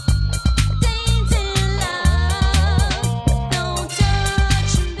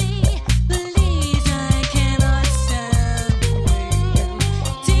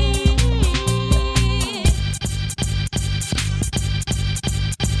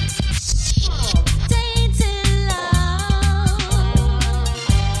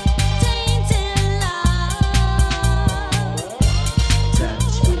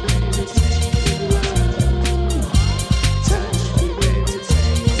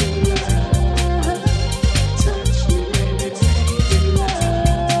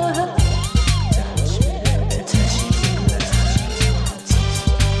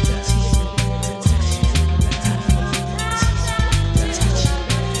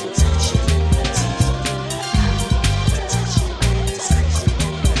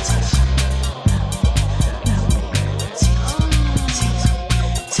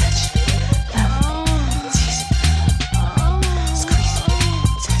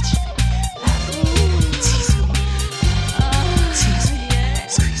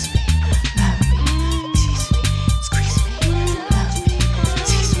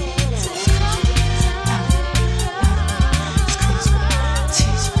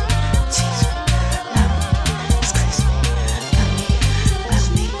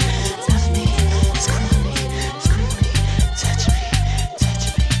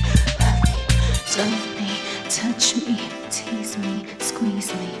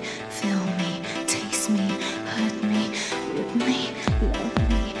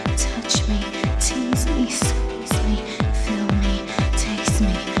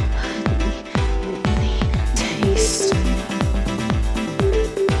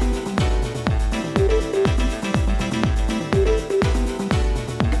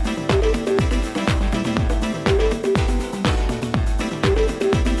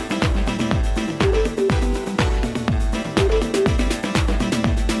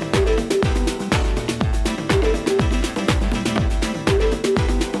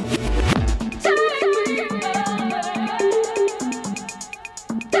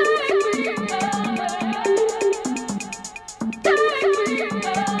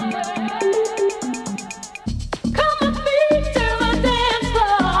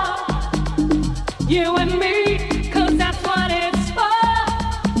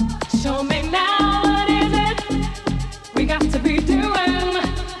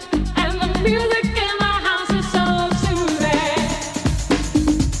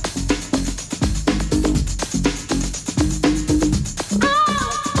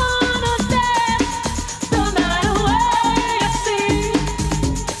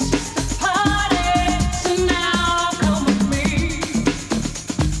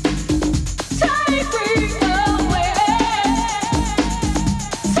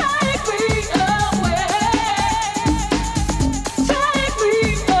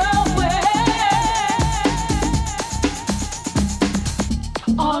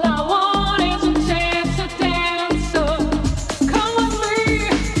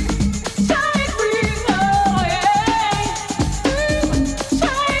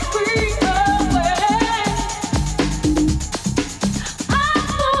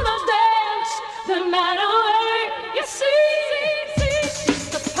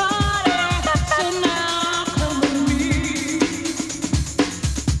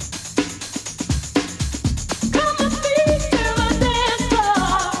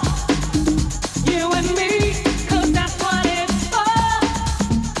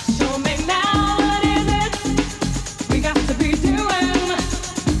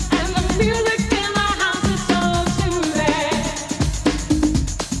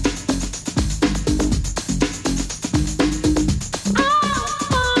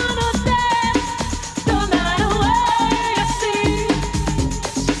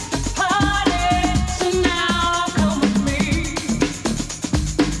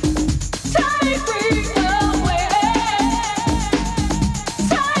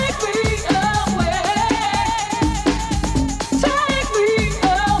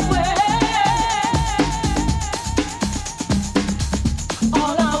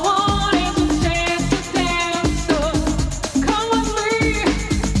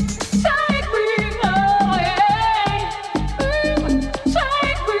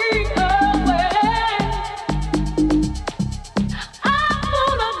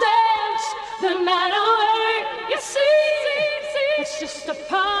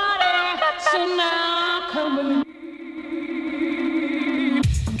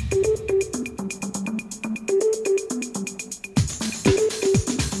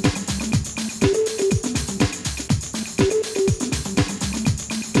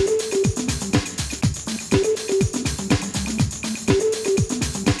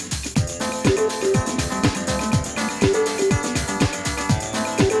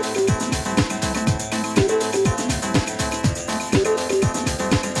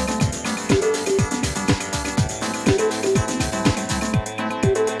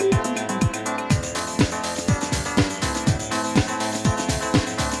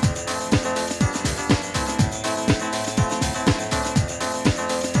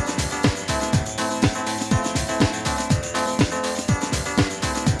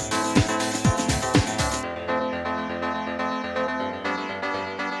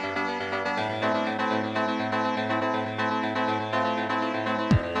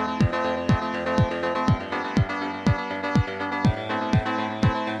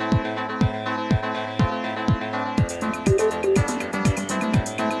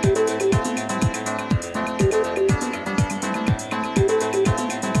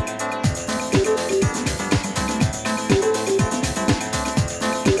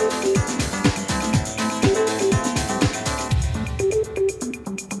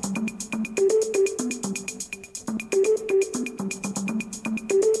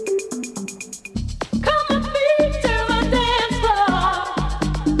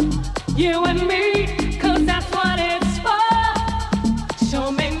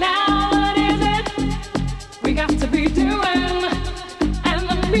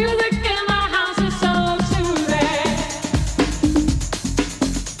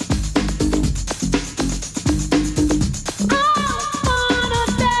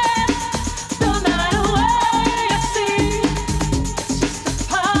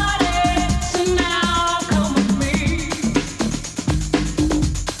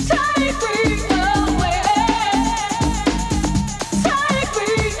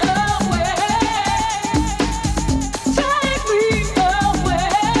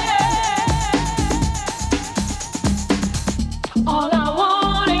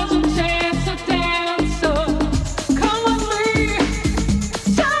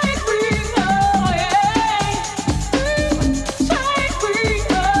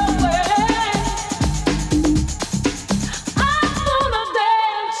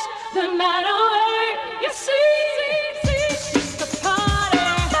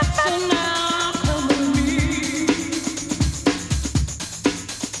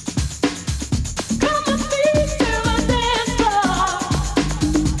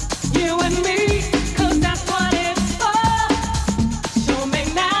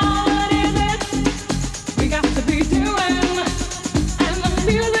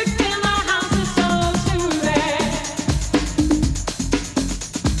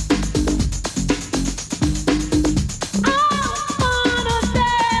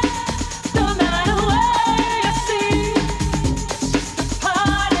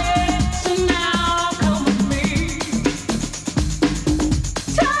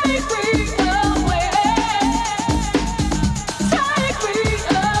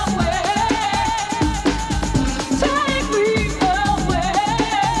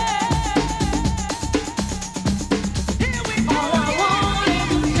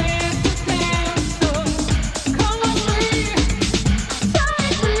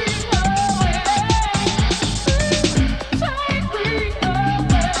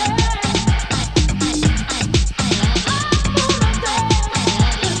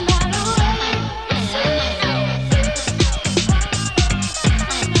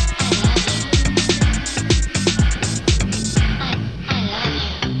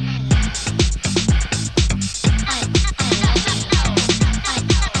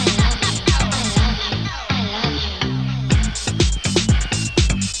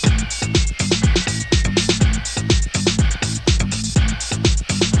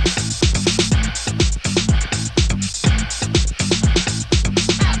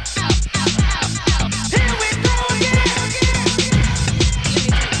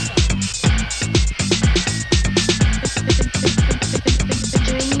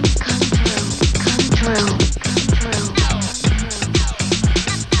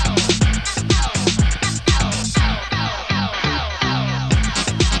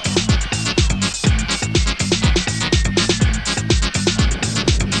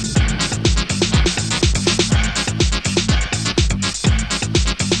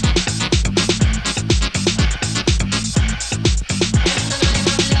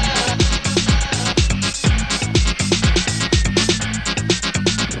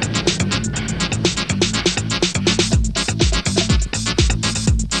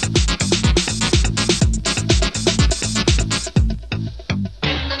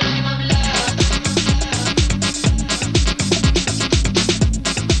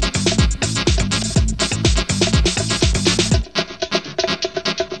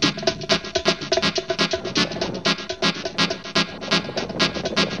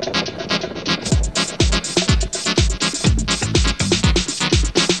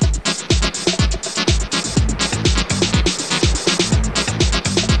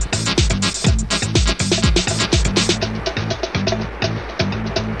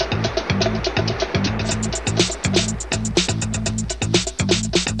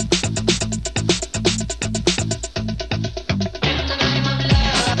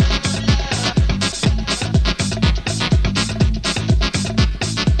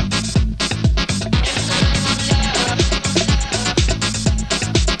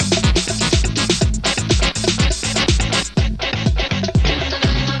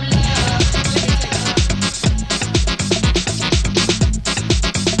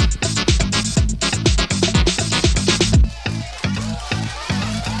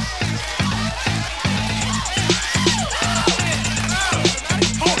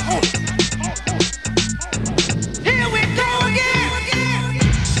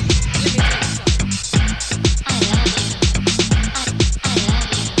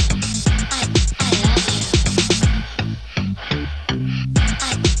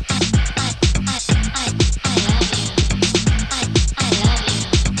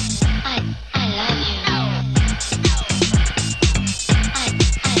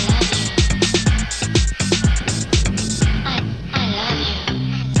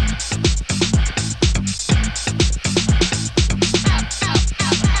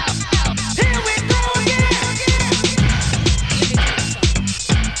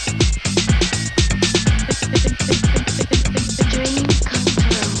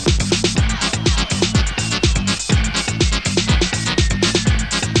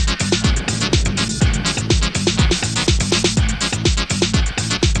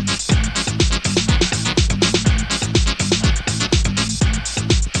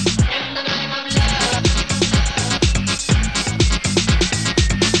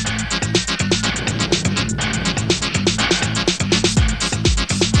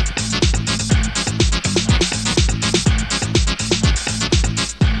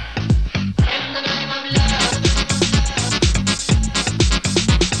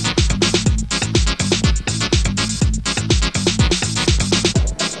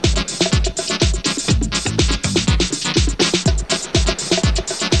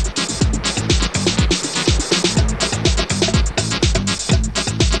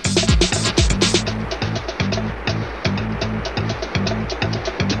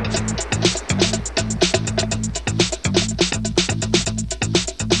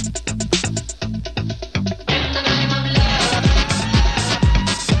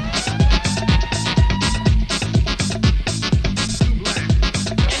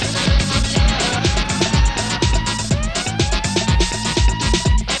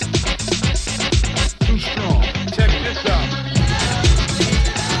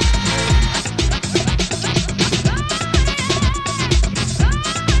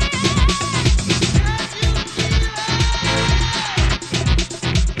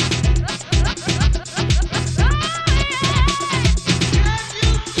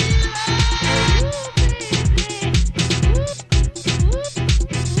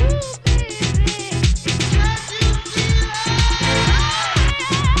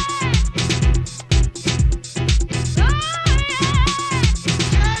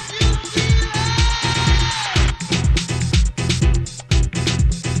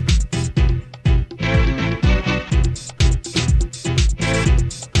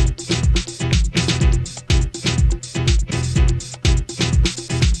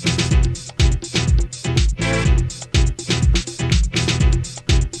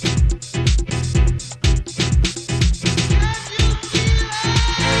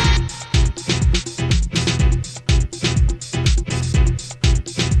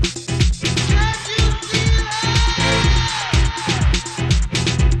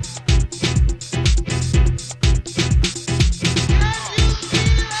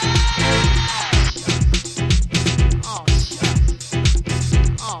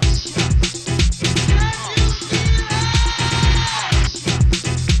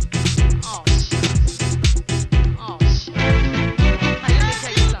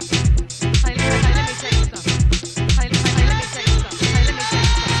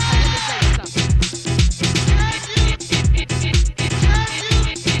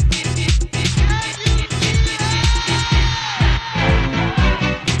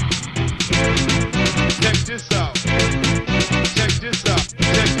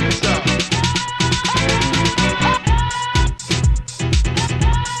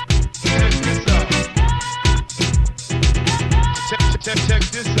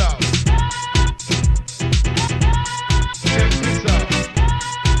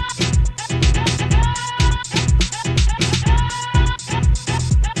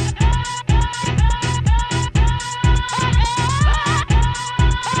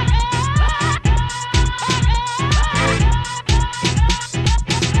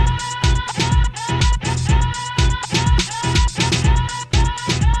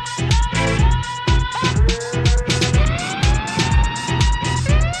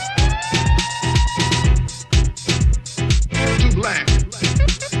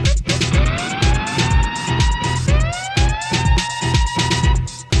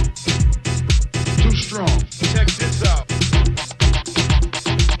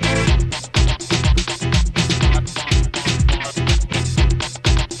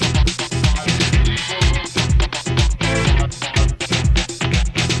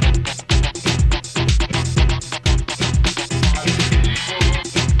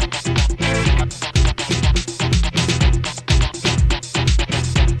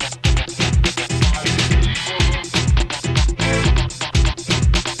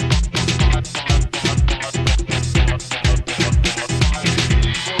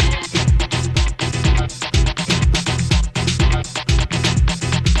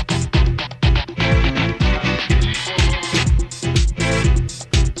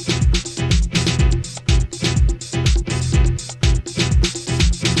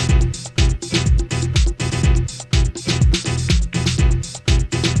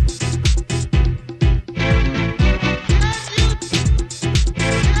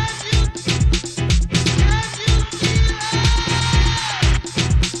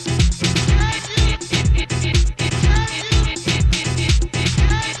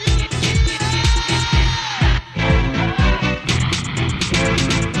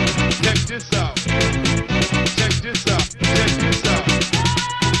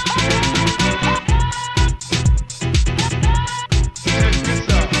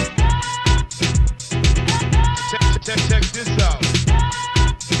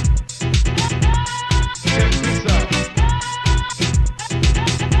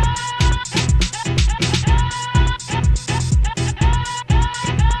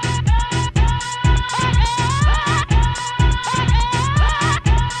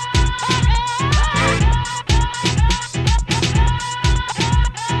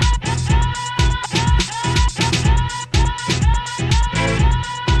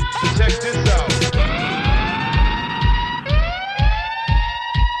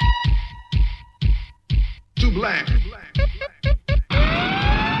 too black.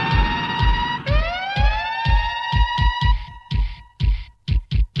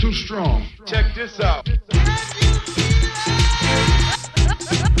 Too strong. Check this out.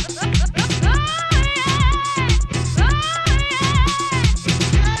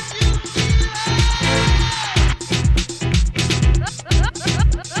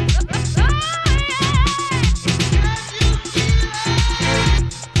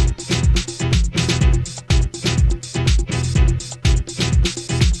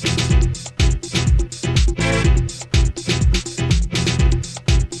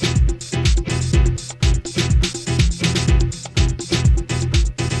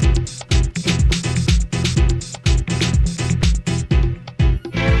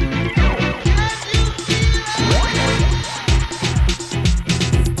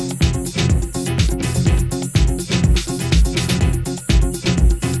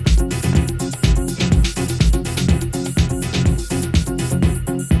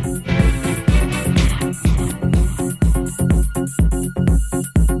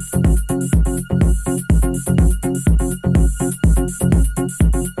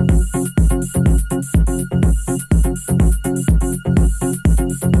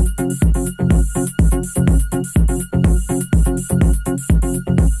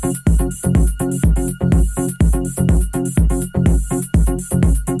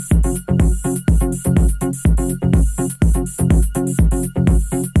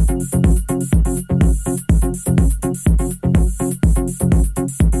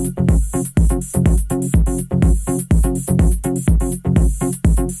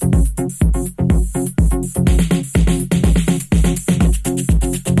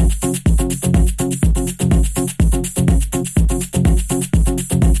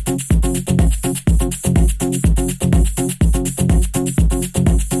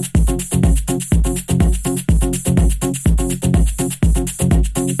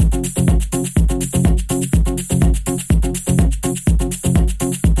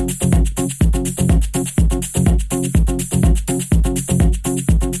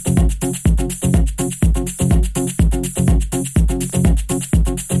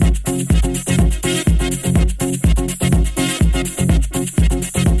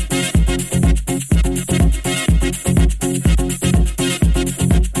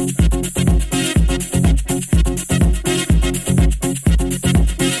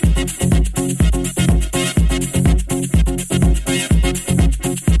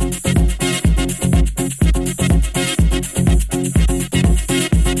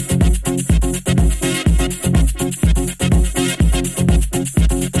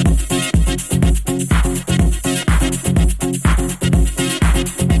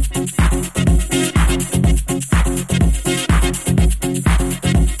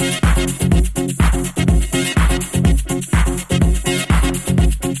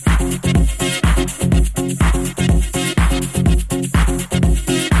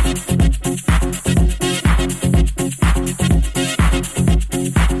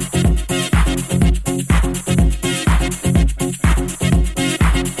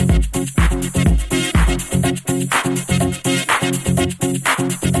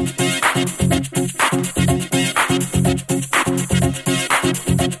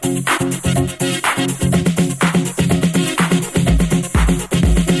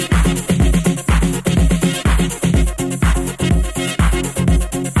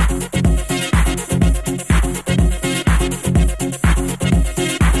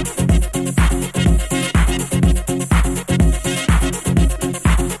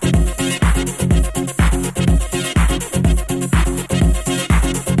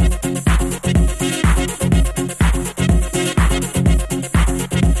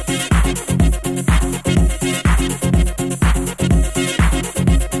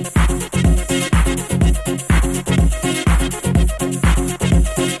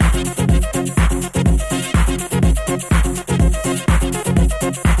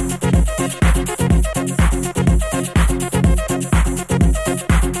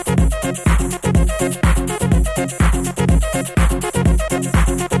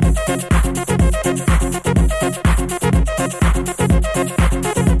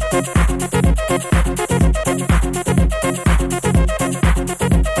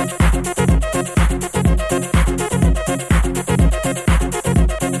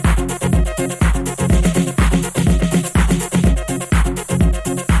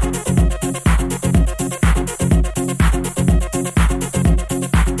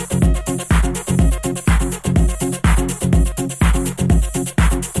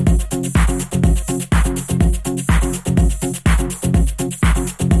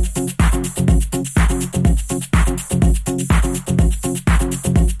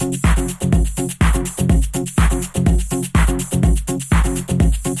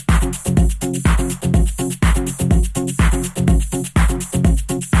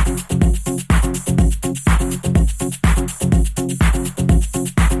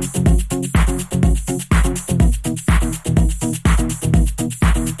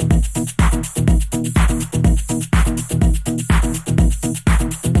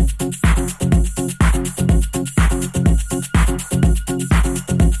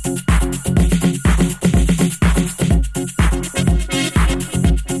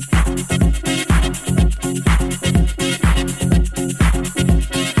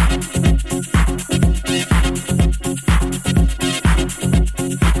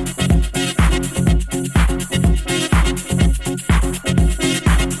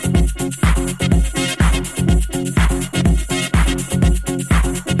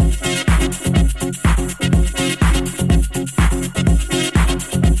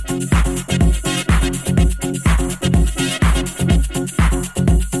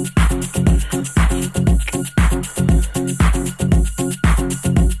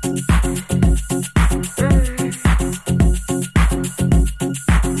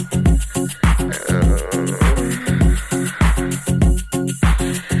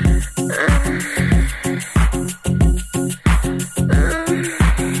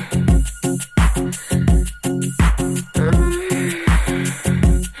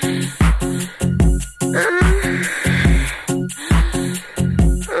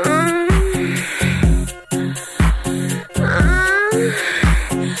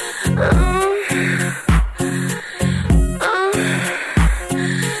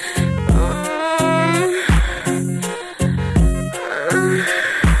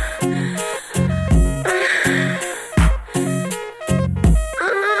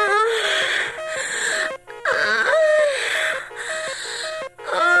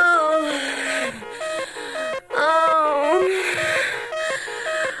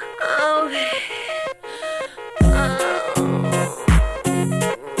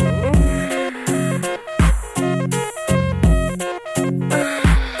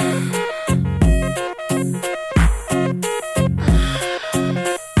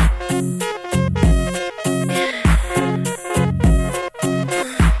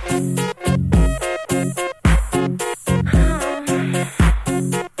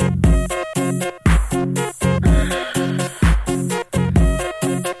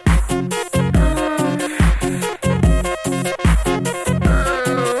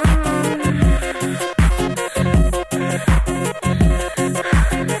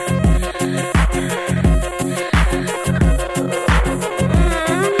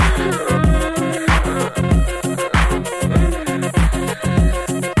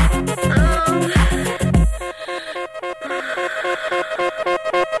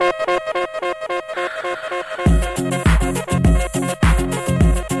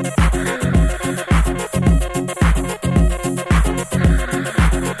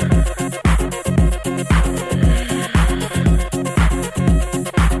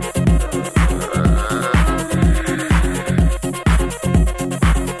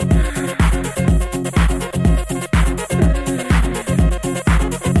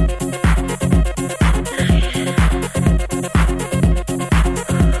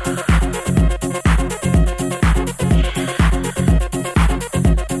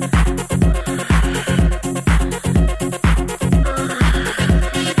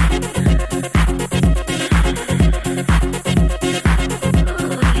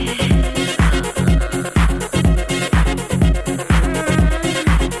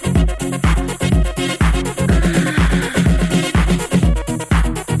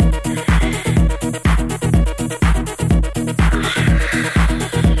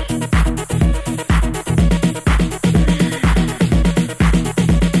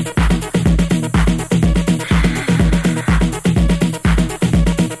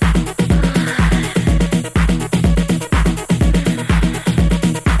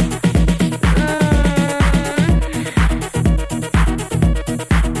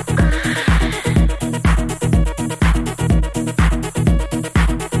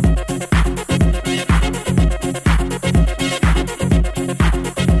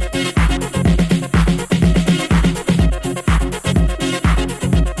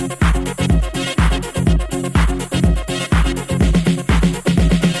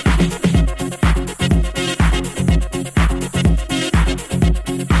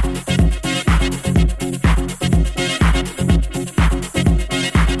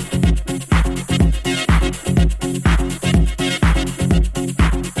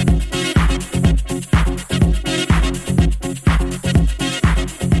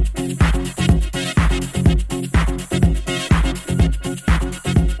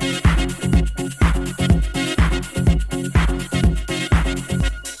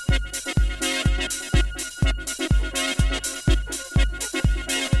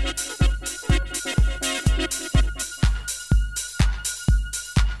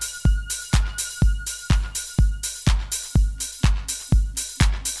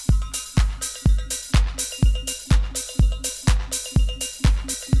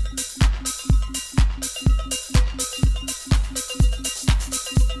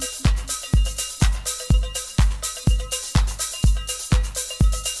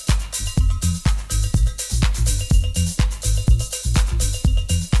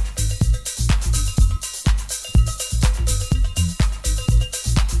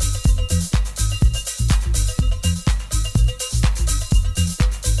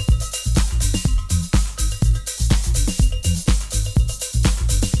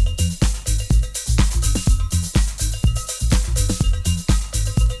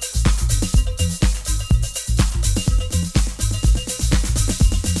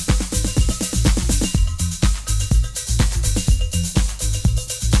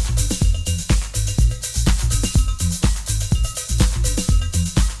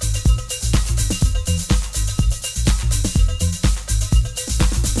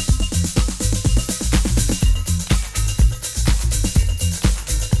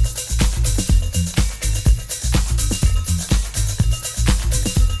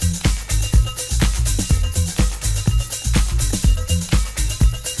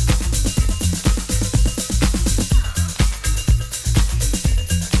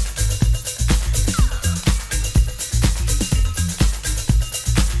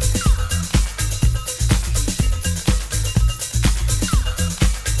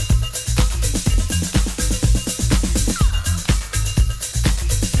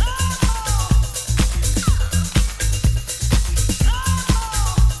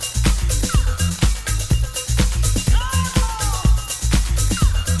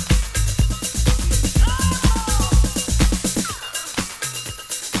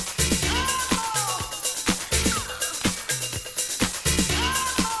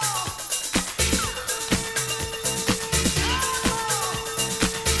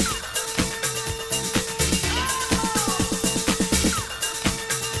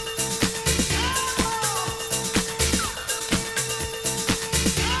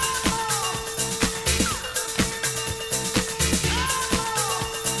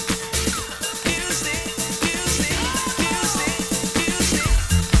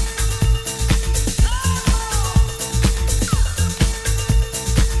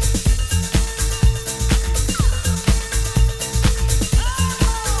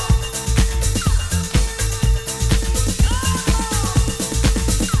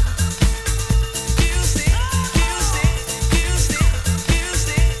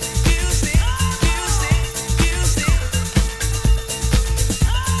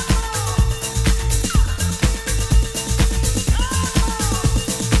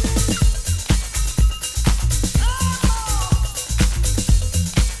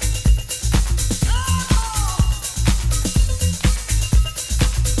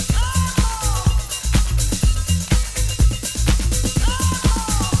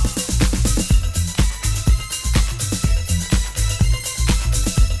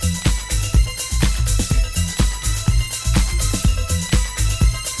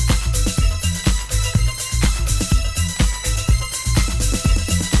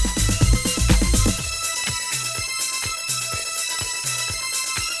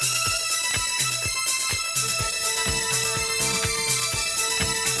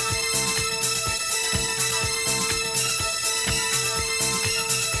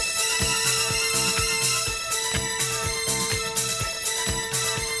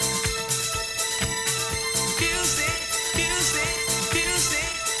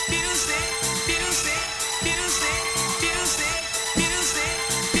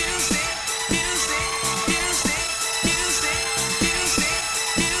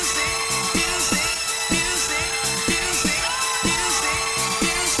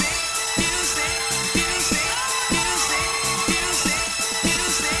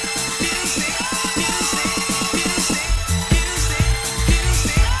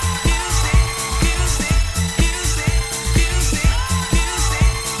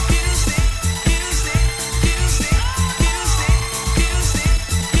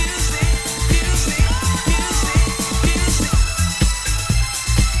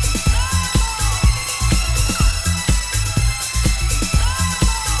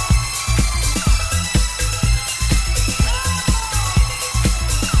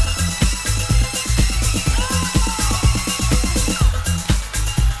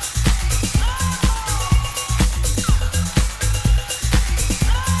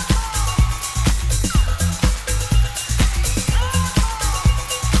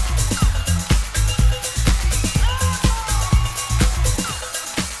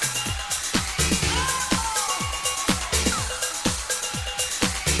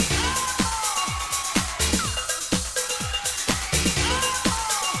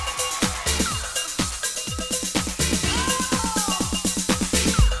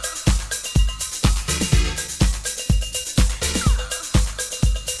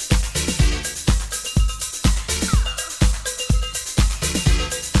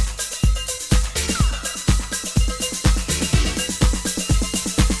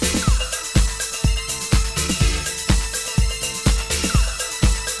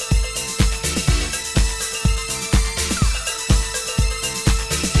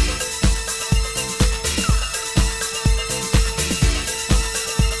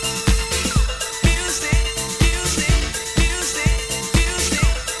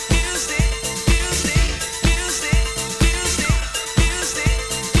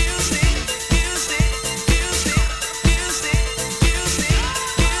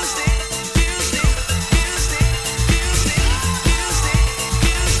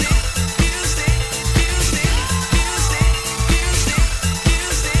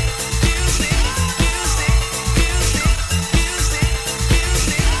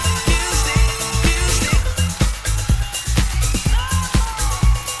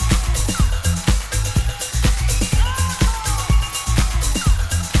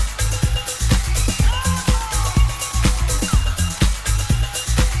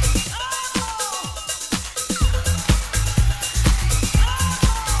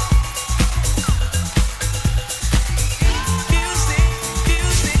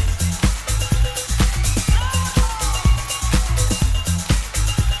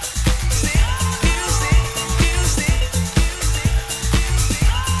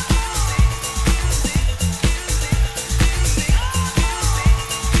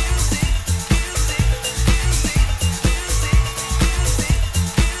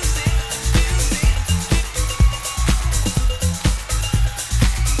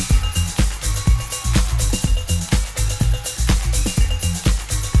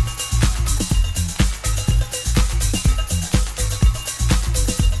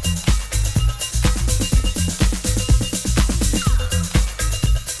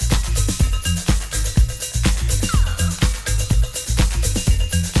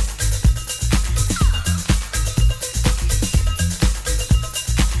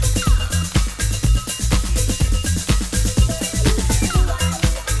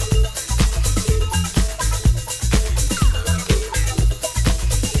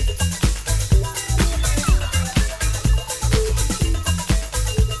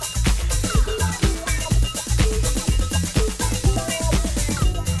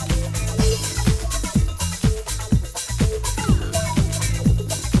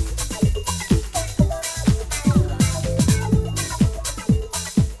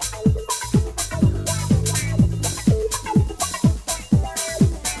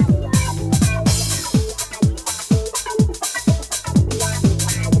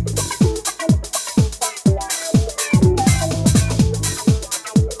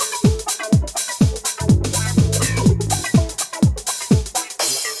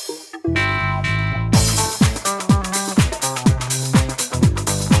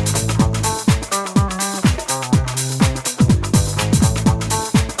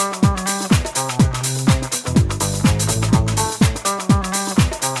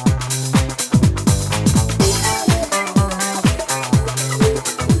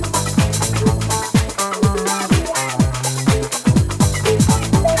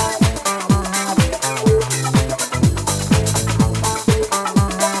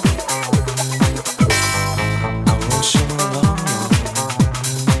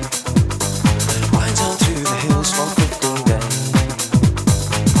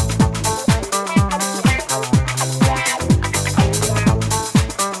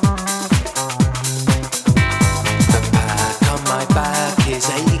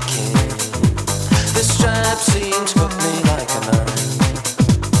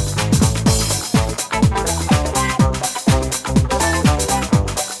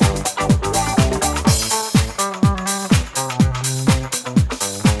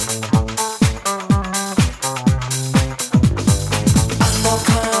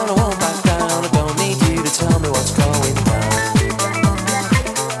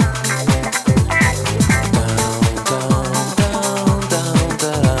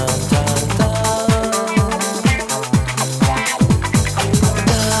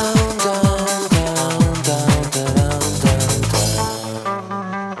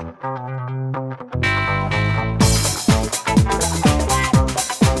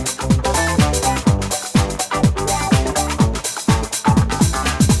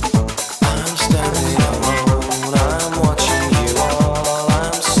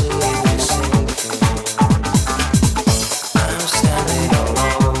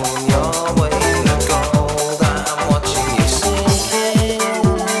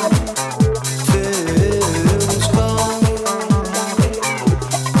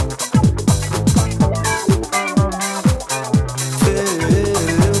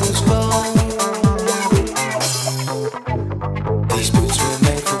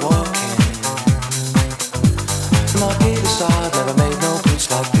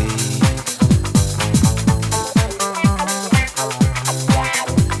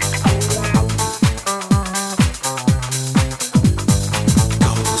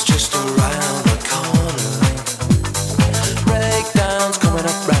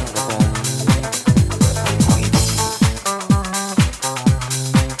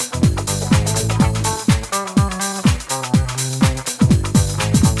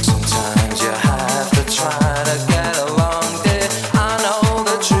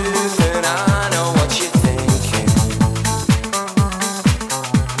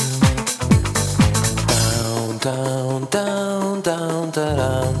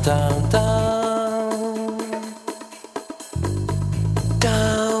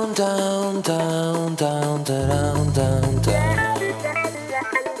 down, down, down, down.